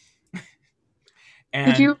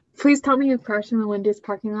 Could you please tell me you crashed in the Wendy's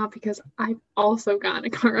parking lot because I've also gotten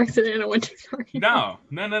a car accident in a Wendy's parking lot.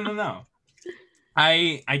 No.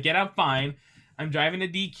 I get out fine. I'm driving to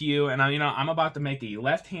DQ, and I'm about to make a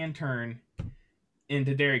left-hand turn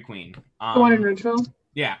into Dairy Queen. The one in Ridgeville?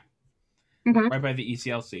 Yeah. Okay. Right by the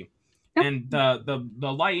ECLC. Yep. And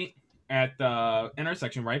the light at the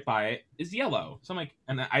intersection right by it is yellow. So I'm like,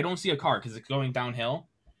 and I don't see a car because it's going downhill.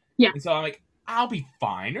 Yeah. And so I'm like, I'll be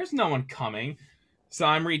fine. There's no one coming. So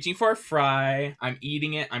I'm reaching for a fry. I'm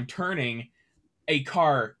eating it. I'm turning. A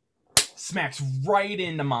car smacks right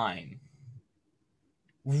into mine.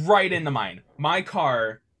 Right into mine. My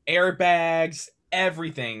car, airbags,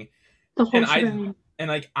 everything. The whole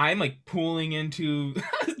I'm like pulling into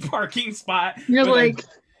the parking spot. You're like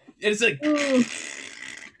it's like, ooh.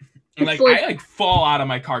 And, like, I like fall out of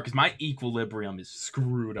my car because my equilibrium is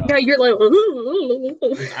screwed up. Yeah, you're like,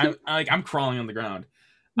 I'm crawling on the ground.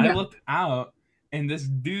 Yeah. I looked out, and this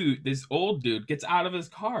old dude, gets out of his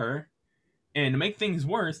car, and to make things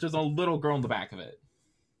worse, there's a little girl in the back of it.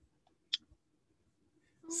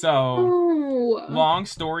 So, long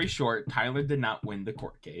story short, Tyler did not win the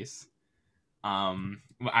court case.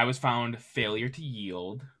 I was found failure to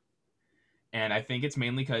yield, and I think it's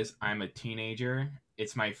mainly because I'm a teenager.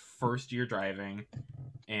 It's my first year driving,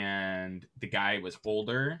 and the guy was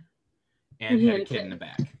older and had a kid in the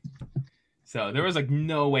back. So there was like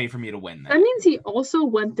no way for me to win that. That means he also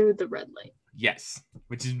went through the red light. Yes,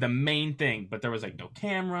 which is the main thing. But there was like no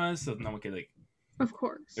cameras, so no one could like. Of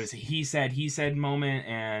course. It was a he said moment,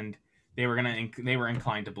 and they were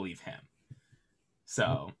inclined to believe him.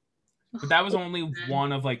 So, but that was only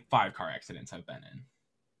one of like 5 car accidents I've been in.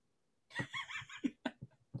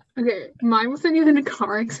 Okay, mine wasn't even a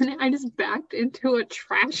car accident. I just backed into a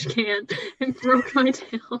trash can and broke my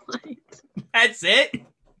taillight. That's it?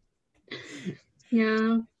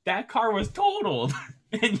 Yeah. That car was totaled.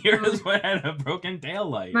 And yours had a broken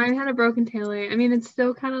taillight. Mine had a broken taillight. I mean, it's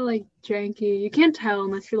still kind of like janky. You can't tell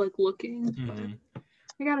unless you're like looking. Mm-hmm.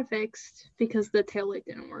 I got it fixed because the taillight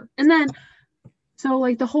didn't work. And then, so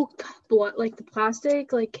like the whole like the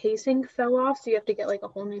plastic like casing fell off, so you have to get like a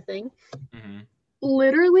whole new thing. Mm-hmm.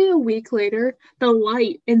 Literally a week later, the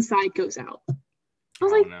light inside goes out. I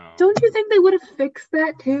was no. Don't you think they would have fixed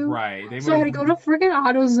that too? Right. So I had to go to friggin'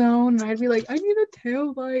 AutoZone, and I'd be like, I need a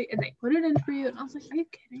tail light, and they put it in for you, and I was like, are you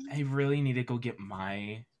kidding? I really need to go get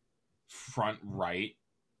my front right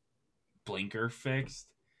blinker fixed.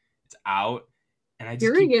 It's out, and I just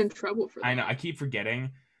You're gonna get in trouble for that. I know. I keep forgetting.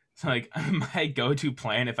 So like my go-to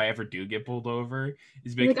plan if I ever do get pulled over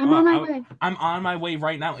is be like, I'm on my way. I'm on my way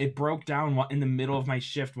right now. It broke down in the middle of my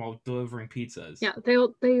shift while delivering pizzas. Yeah, they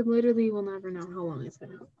literally will never know how long it's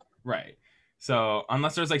been out. Right. So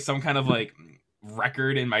unless there's like some kind of like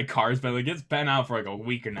record in my car's been like it's been out for like a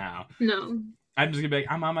week now. No. I'm just gonna be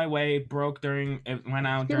like, I'm on my way. It went out during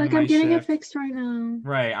like, my I'm getting shift. it fixed right now.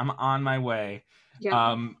 Right. I'm on my way.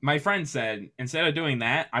 Yeah. My friend said instead of doing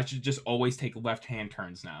that, I should just always take left-hand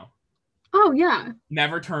turns now. Oh yeah.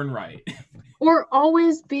 Never turn right. Or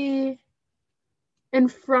always be in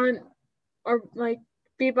front, or like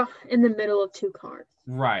be in the middle of 2 cars.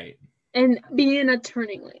 Right. And be in a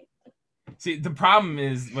turning lane. See, the problem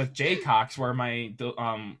is with Jaycox, where my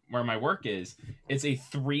work is, it's a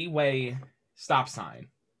 3-way stop sign,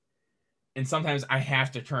 and sometimes I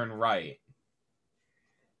have to turn right.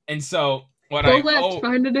 And so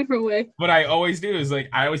find a different way. What I always do is like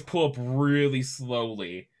I always pull up really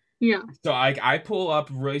slowly. Yeah. So I pull up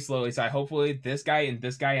really slowly. So hopefully this guy and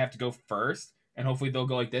this guy have to go first, and hopefully they'll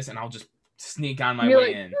go like this, and I'll just sneak on my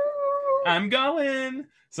way in. I'm going.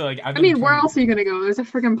 So like where else are you gonna go? There's a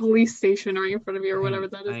freaking police station right in front of you, or whatever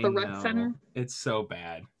that is, the rec center. It's so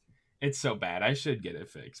bad. It's so bad. I should get it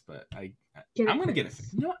fixed, but I'm gonna get it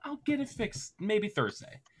fixed. You know what? I'll get it fixed maybe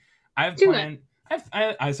Thursday. I have planned.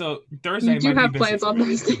 So Thursday. You have plans on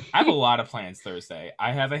Thursday. I have a lot of plans Thursday.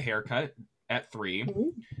 I have a haircut at 3.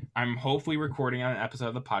 Ooh. I'm hopefully recording on an episode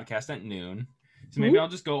of the podcast at noon. So maybe I'll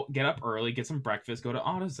just go get up early, get some breakfast, go to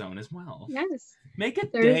AutoZone as well. Yes. Make a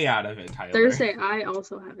day out of it, Tyler. Thursday, I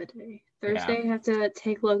also have a day. Thursday, I have to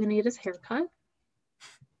take Logan to get his haircut.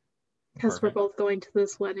 Because we're both going to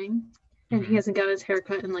this wedding. And he hasn't got his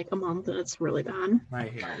haircut in like a month, and it's really bad. My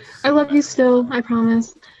hair is I love you still, I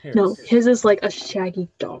promise. No, his is like a shaggy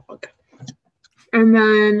dog. And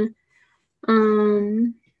then,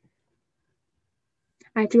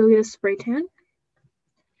 I have to go get a spray tan.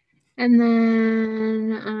 And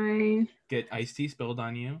then I get iced tea spilled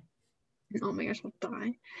on you. Oh my gosh, I'll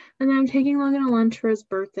die. And then I'm taking Logan to lunch for his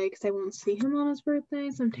birthday because I won't see him on his birthday.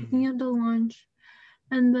 So I'm taking him to lunch.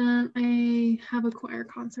 And then I have a choir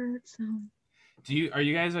concert. So are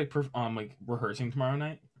you guys like rehearsing tomorrow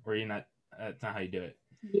night? Or are you not? That's not how you do it.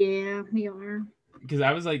 Yeah, we are. Because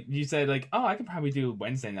I was like, you said like, oh, I could probably do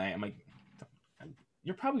Wednesday night. I'm like,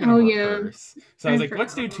 you're probably gonna rehearse. Yeah. So I was like,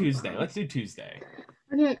 let's do Tuesday. Let's do Tuesday.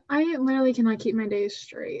 Okay, I literally cannot keep my days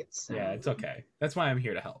straight. So. Yeah, it's okay. That's why I'm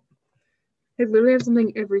here to help. I literally have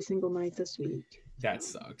something every single night this week. That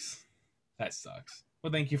sucks.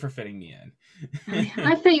 Well, thank you for fitting me in.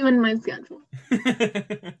 I fit you in my schedule.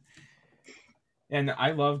 And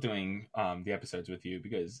I love doing the episodes with you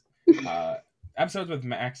because episodes with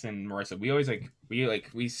Max and Marissa, we always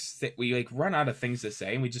we run out of things to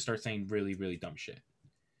say and we just start saying really, really dumb shit.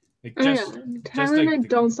 Like Tyler and I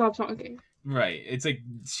don't stop talking. Right. It's like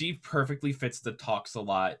she perfectly fits the talks a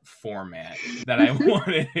lot format that I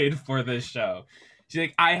wanted for this show. She's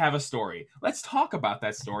like, I have a story. Let's talk about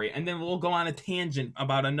that story, and then we'll go on a tangent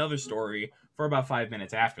about another story for about 5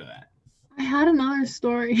 minutes after that. I had another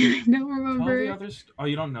story. I don't remember Tell the it. others. Oh,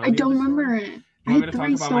 you don't know? I The don't other remember story? it. You I want me had to talk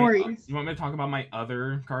 3 about stories. you want me to talk about my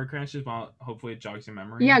other car crashes? While hopefully it jogs your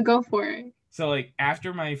memory. Yeah, go for it. So like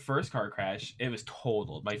after my first car crash, it was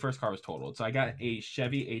totaled. My first car was totaled, so I got a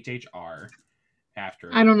Chevy HHR after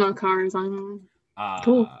it. I don't know cars. I know.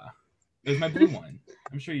 Cool. It was my blue one.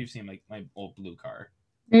 I'm sure you've seen like my old blue car.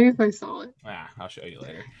 Maybe if I saw it. I'll show you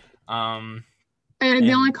later.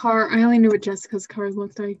 The only car I only knew what Jessica's cars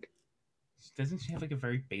looked like. Doesn't she have like a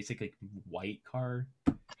very basic like white car?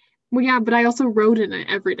 Well, yeah, but I also rode in it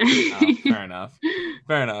every day. Oh, fair enough.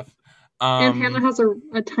 Fair enough. And Hannah has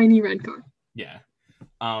a tiny red car. Yeah.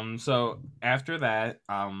 So after that,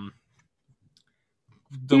 the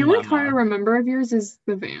only car I remember of yours is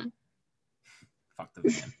the van. Fuck the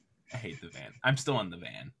van. I hate the van. I'm still in the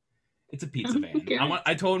van. It's a pizza van. Okay.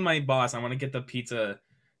 I told my boss I want to get the pizza,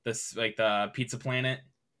 the Pizza Planet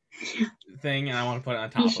thing, and I want to put it on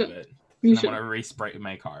top of it. And I want to re-spray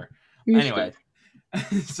my car. Anyway,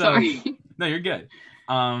 so sorry. No, you're good.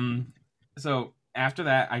 So after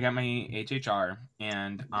that, I got my HHR,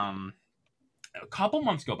 and a couple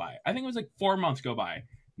months go by. I think it was like 4 months go by.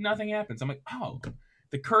 Nothing happens. I'm like, oh,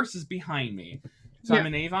 the curse is behind me. So I'm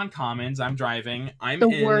in Avon Commons. I'm driving. I'm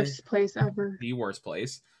the worst place ever. The worst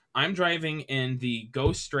place. I'm driving in the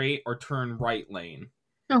go straight or turn right lane.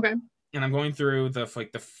 Okay. And I'm going through the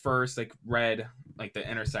first like red, like the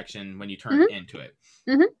intersection when you turn into it.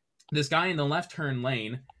 Mm-hmm. This guy in the left turn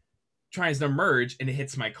lane tries to merge and it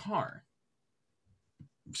hits my car.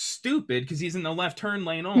 Stupid, because he's in the left turn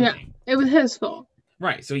lane only. Yeah, it was his fault.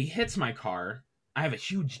 Right, so he hits my car. I have a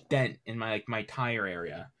huge dent in my tire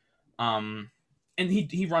area. And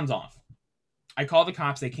he runs off. I call the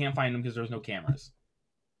cops. They can't find him because there's no cameras.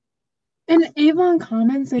 In Avon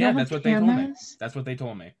Commons, they don't have what cameras? They told me. That's what they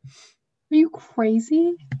told me. Are you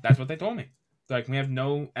crazy? That's what they told me. They're like, we have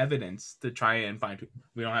no evidence to try and find.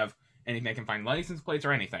 We don't have anything that can find license plates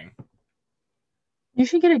or anything. You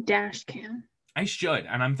should get a dash cam. I should,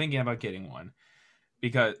 and I'm thinking about getting one.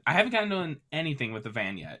 Because I haven't gotten to anything with the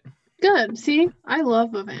van yet. Good. See? I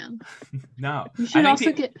love a van. No. You should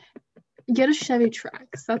also get a Chevy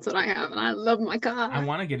Trax. That's what I have, and I love my car. I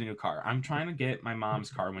want to get a new car. I'm trying to get my mom's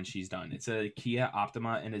car when she's done. It's a Kia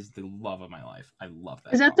Optima, and is the love of my life. I love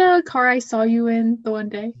that. Is that the car I saw you in the one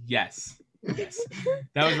day? Yes. Yes.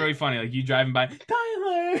 That was really funny. Like you driving by,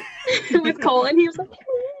 Tyler! With Cole, and he was like,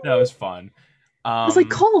 that was fun. I was like,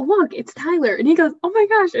 Cole, look, it's Tyler. And he goes, oh my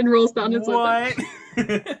gosh, and rolls down his window.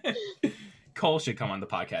 Cole should come on the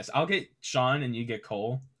podcast. I'll get Sean and you get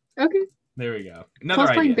Cole. Okay. There we go. Cole's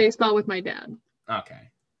playing baseball with my dad. Okay.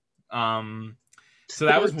 So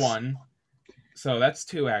that was one. So that's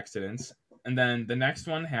 2 accidents. And then the next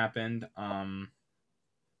one happened,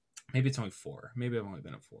 maybe it's only 4. Maybe I've only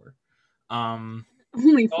been at 4.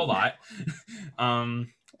 Only 4. A lot.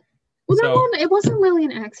 Well, that one, it wasn't really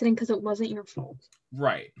an accident because it wasn't your fault.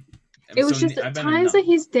 Right. It was just at times that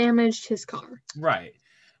he's damaged his car. Right.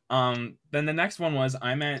 Then the next one was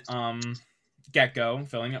I'm at Get-Go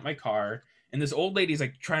filling up my car, and this old lady's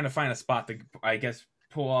like trying to find a spot to, I guess,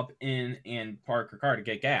 pull up in and park her car to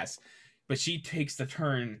get gas. But she takes the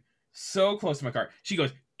turn so close to my car. She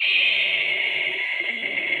goes,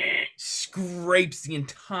 scrapes the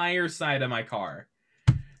entire side of my car.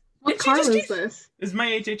 What car was this? It's my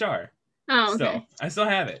HHR. Oh, okay. I still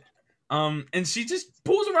have it. And she just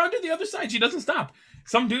pulls around to the other side. She doesn't stop.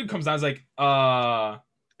 Some dude comes out, is like, are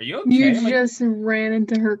you okay? You just ran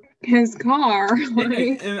into his car.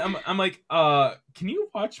 And I'm like, can you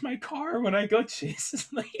watch my car when I go chase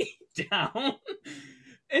this lady down?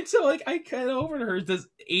 And so, like, I cut over to her, this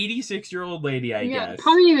 86-year-old lady, I guess.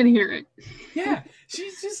 Probably even hear it. Yeah,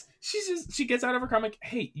 she gets out of her car. I'm like,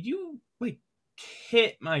 hey, you, like,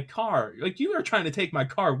 hit my car. Like, you are trying to take my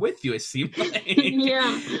car with you, it seemed like.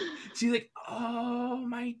 Yeah. She's like, oh,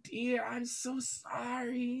 my dear, I'm so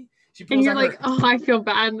sorry. And you're like, oh, I feel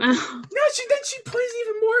bad now. No, she plays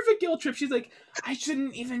even more of a guilt trip. She's like, I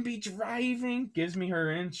shouldn't even be driving. Gives me her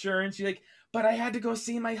insurance. She's like, but I had to go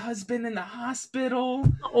see my husband in the hospital.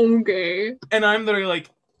 Okay. And I'm literally like,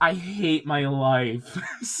 I hate my life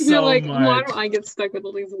so you're like, much. why do I get stuck with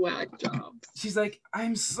all these whack jobs? She's like,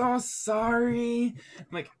 I'm so sorry. I'm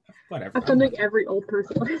like, whatever. I've done like every old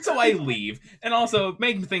person. So I leave. And also,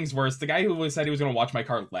 making things worse, the guy who said he was going to watch my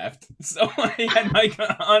car left. So I had my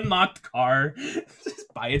unlocked car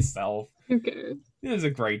just by itself. Who cares? It was a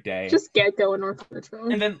great day. Just Get-Go in North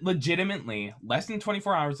Ridgeville. And then legitimately, less than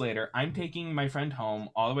 24 hours later, I'm taking my friend home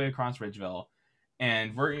all the way across Ridgeville.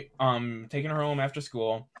 And we're taking her home after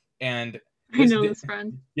school. And I know this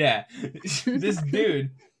friend. Yeah. This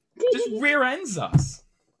dude just rear ends us.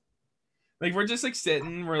 Like, we're just, like,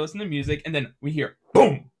 sitting, we're listening to music, and then we hear,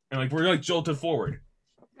 boom! And, like, we're, like, jolted forward.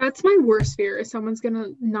 That's my worst fear, is someone's gonna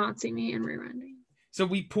not see me and rear-ending. So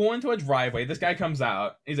we pull into a driveway. This guy comes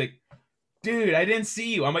out. He's like, dude, I didn't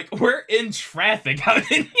see you. I'm like, we're in traffic. How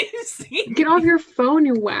didn't you see me? Get off your phone,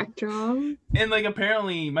 you whack job. And, like,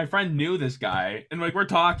 apparently my friend knew this guy. And, like, we're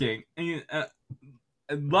talking. And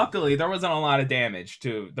luckily, there wasn't a lot of damage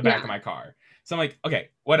to the back of my car. So I'm like, okay,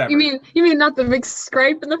 whatever. You mean not the big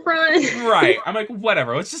scrape in the front? Right. I'm like,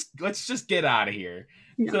 whatever. Let's just get out of here.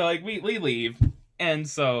 Yeah. So, like, we leave. And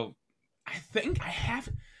so I think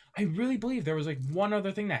I really believe there was, like, one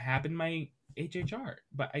other thing that happened in my HHR.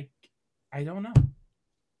 But I don't know.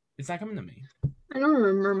 It's not coming to me. I don't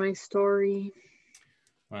remember my story.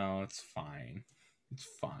 Well, it's fine. It's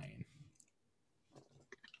fine.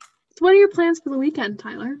 So what are your plans for the weekend,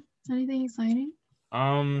 Tyler? Is anything exciting?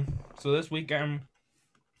 So this weekend,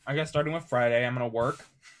 I guess starting with Friday, I'm gonna work.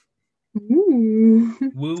 Ooh.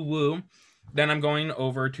 Woo woo. Then I'm going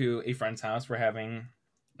over to a friend's house. We're having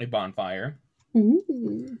a bonfire.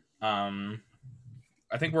 Ooh.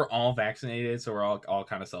 I think we're all vaccinated, so we're all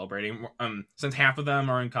kind of celebrating. Since half of them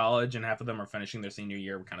are in college and half of them are finishing their senior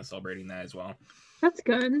year, we're kind of celebrating that as well. That's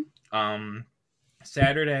good.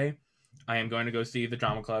 Saturday, I am going to go see the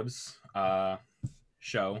Drama Club's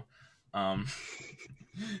show.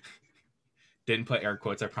 Didn't put air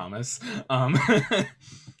quotes, I promise.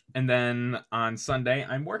 And then on Sunday,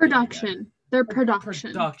 I'm working. Production. Again. Their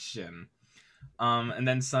production. And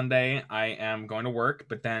then Sunday, I am going to work,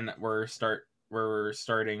 but then we're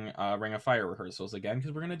starting Ring of Fire rehearsals again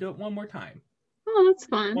because we're gonna do it one more time. Oh, that's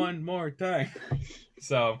fun. One more time.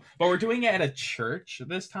 So, but we're doing it at a church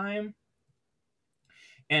this time.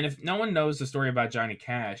 And if no one knows the story about Johnny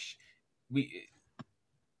Cash,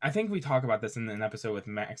 I think we talk about this in an episode with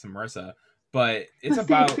Max and Marissa, but it's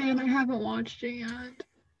about. Fan, I haven't watched it yet.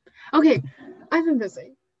 Okay, I've been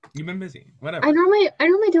busy. You've been busy. Whatever. I normally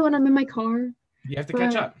do when I'm in my car. You have to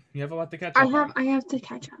catch up. You have a lot to catch up. I have to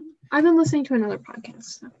catch up. I've been listening to another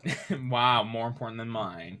podcast. So. Wow, more important than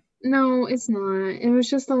mine. No, it's not. It was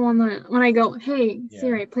just the one that when I go, hey,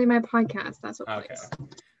 Siri, play my podcast. That's what plays.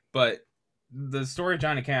 But the story of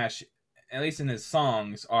Johnny Cash, at least in his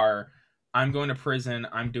songs, are I'm going to prison,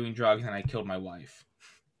 I'm doing drugs, and I killed my wife.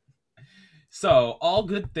 So, all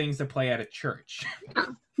good things to play at a church. Yeah.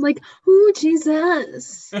 Like, ooh,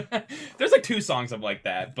 Jesus. There's like 2 songs of like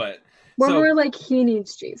that, but... We're like, he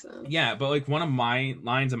needs Jesus. Yeah, but like one of my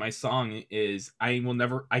lines in my song is, I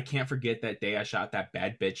can't forget that day I shot that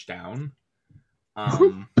bad bitch down.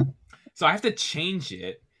 So I have to change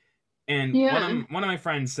it. And one of my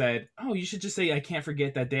friends said, oh, you should just say, I can't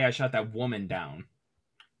forget that day I shot that woman down.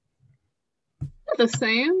 Not the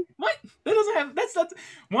same. What? That doesn't have, that's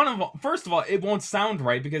not, first of all, it won't sound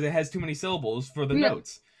right because it has too many syllables for the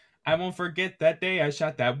notes. I won't forget that day I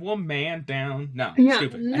shot that woman down. No,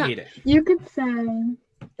 stupid. No. I hate it. You could say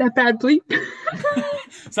that bad bleep.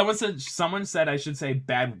 Someone said I should say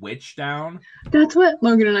bad witch down. That's what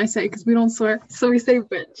Logan and I say because we don't swear, so we say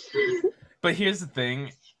bitch. But here's the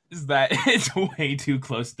thing, is that it's way too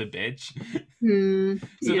close to bitch.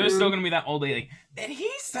 So there's still gonna be that old lady like, did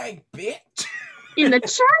he say bitch? In the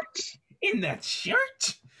church? In the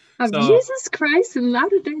church? Of Jesus Christ and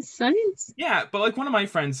Latter-day Saints. Yeah, but like one of my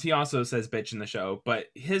friends, he also says bitch in the show,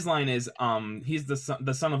 but his line is, he's the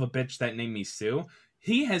son of a bitch that named me Sue.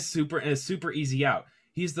 He has super easy out.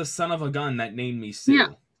 He's the son of a gun that named me Sue. Yeah.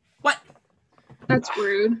 What? That's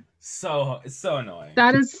rude. It's so annoying.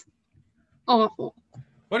 That is awful.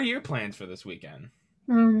 What are your plans for this weekend?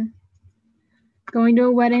 Going to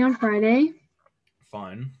a wedding on Friday.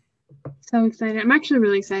 Fun. So excited. I'm actually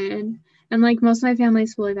really excited. And like most of my family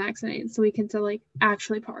is fully vaccinated, so we can still like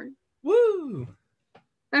actually party. Woo!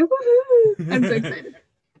 Woohoo! I'm so excited.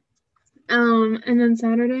 And then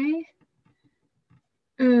Saturday,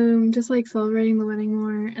 just like celebrating the wedding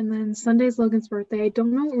more. And then Sunday's Logan's birthday. I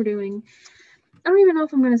don't know what we're doing. I don't even know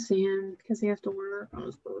if I'm gonna see him because he has to work on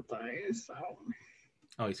his birthday. So.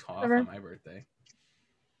 Oh, he's off on my birthday.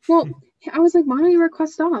 Well, I was like, why don't you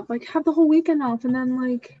request off? Like, have the whole weekend off, and then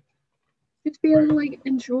like. To be able to like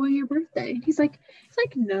enjoy your birthday. He's like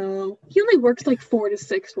no. He only works like 4 to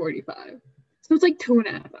 6:45, so it's like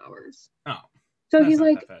 2.5 hours. Oh, so he's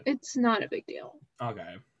like, it's not a big deal.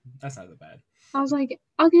 Okay, that's not that bad. I was like,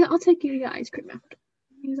 I'll take you to get ice cream after.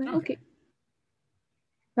 He's like, okay.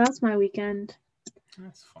 That's my weekend.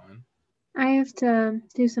 That's fun. I have to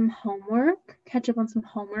do some homework, catch up on some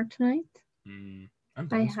homework tonight.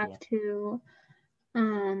 I have to.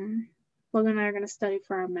 Logan and I are going to study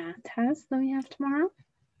for our math test that we have tomorrow.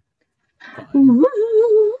 Fun.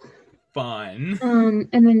 Woo! Fun.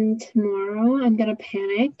 And then tomorrow I'm gonna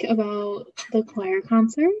panic about the choir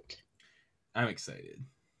concert. I'm excited.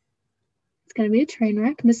 It's gonna be a train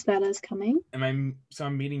wreck. Miss Vetta's coming. I'm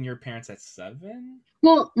meeting your parents at 7?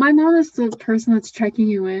 Well, my mom is the person that's checking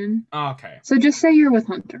you in. Oh, okay. So just say you're with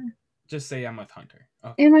Hunter. Just say I'm with Hunter.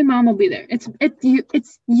 Okay. And my mom will be there. It's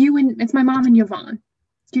you and it's my mom and Yvonne.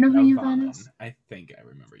 Do you know who Yvonne is? I think I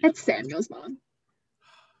remember you. It's Samuel's mom.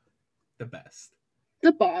 The best.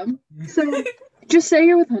 The bomb. So just say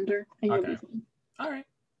you're with Hunter and you'll be fine. All right.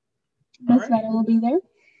 Miss Vetta will be there.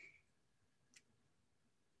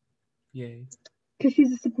 Yay. Because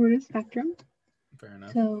she's a supportive spectrum. Fair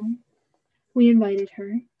enough. So we invited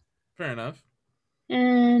her. Fair enough.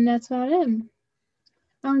 And that's about it.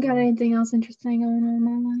 I don't got anything else interesting going on in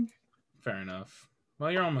my life. Fair enough.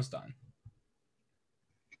 Well, you're almost done.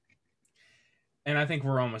 And I think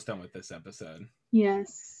we're almost done with this episode.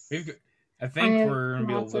 Yes. I think we're going to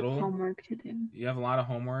be a little... homework to do. You have a lot of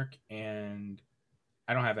homework, and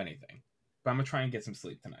I don't have anything. But I'm going to try and get some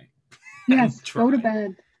sleep tonight. Yes, go to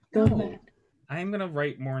bed. Go to bed. I am going to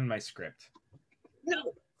write more in my script.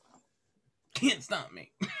 No. Can't stop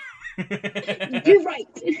me. You're right.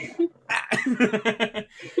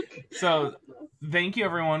 So, thank you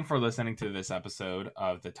everyone for listening to this episode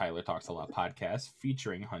of the Tyler Talks a Lot podcast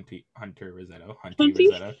featuring Hunter Roseto.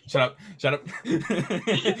 Roseto. Shut up.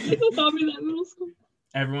 People called me that in middle school.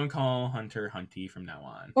 Everyone call Hunter Hunty from now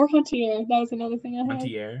on. Or Huntier. That was another thing I had.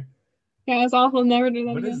 Huntier? Yeah, it was awful. Never do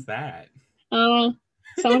that What again. is that?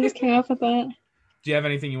 Someone just came up with that. Do you have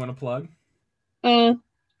anything you want to plug?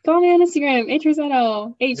 Follow me on Instagram,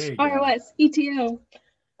 HRosetto, HROSETO.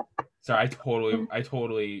 Sorry, I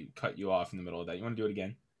totally cut you off in the middle of that. You want to do it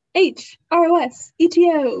again?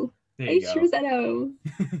 HROSETO. There you HRosetto.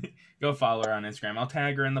 Go follow her on Instagram. I'll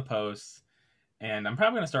tag her in the posts. And I'm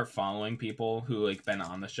probably going to start following people who been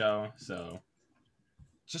on the show. So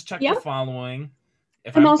just check the following.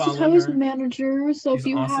 I'm also Tyler's manager, so if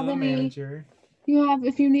you have any manager.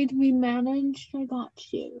 If you need to be managed, I got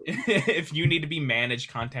you. If you need to be managed,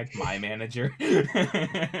 contact my manager.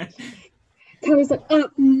 Tyler's like,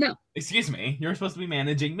 no. Excuse me, you're supposed to be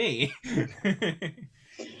managing me.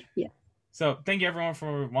 Yeah. So thank you everyone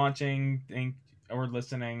for watching or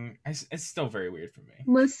listening. It's still very weird for me.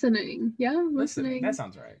 Listening. Yeah, listening. That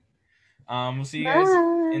sounds right. We'll see you guys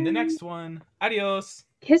in the next one. Adios.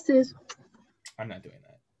 Kisses. I'm not doing that.